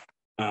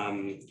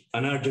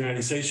 Another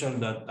generalization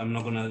that I'm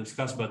not going to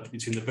discuss, but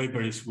it's in the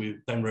paper, is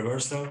with time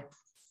reversal.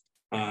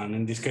 And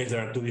in this case,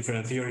 there are two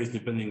different theories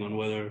depending on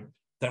whether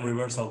time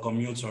reversal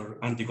commutes or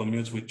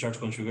anti-commutes with charge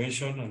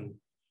conjugation. And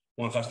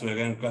one has to,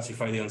 again,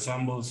 classify the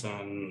ensembles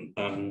and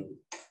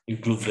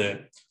include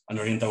the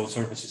unorientable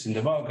surfaces in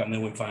the bulk. And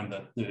then we find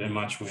that they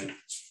match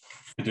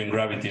between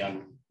gravity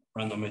and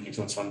random matrix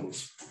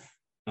ensembles.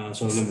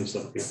 So let me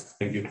stop here.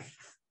 Thank you.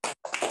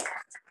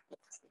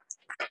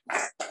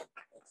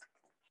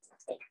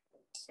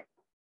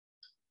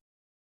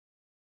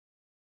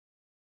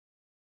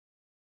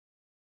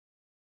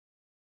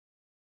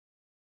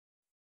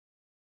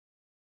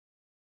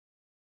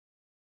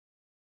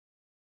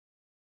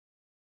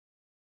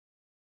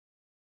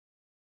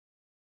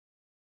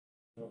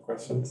 No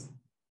questions?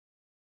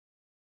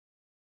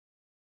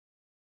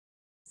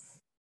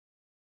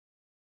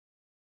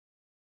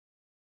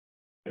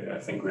 Okay, I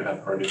think we have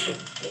already.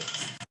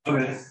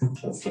 Okay.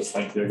 Let's just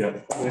thank you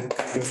again.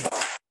 Thank you.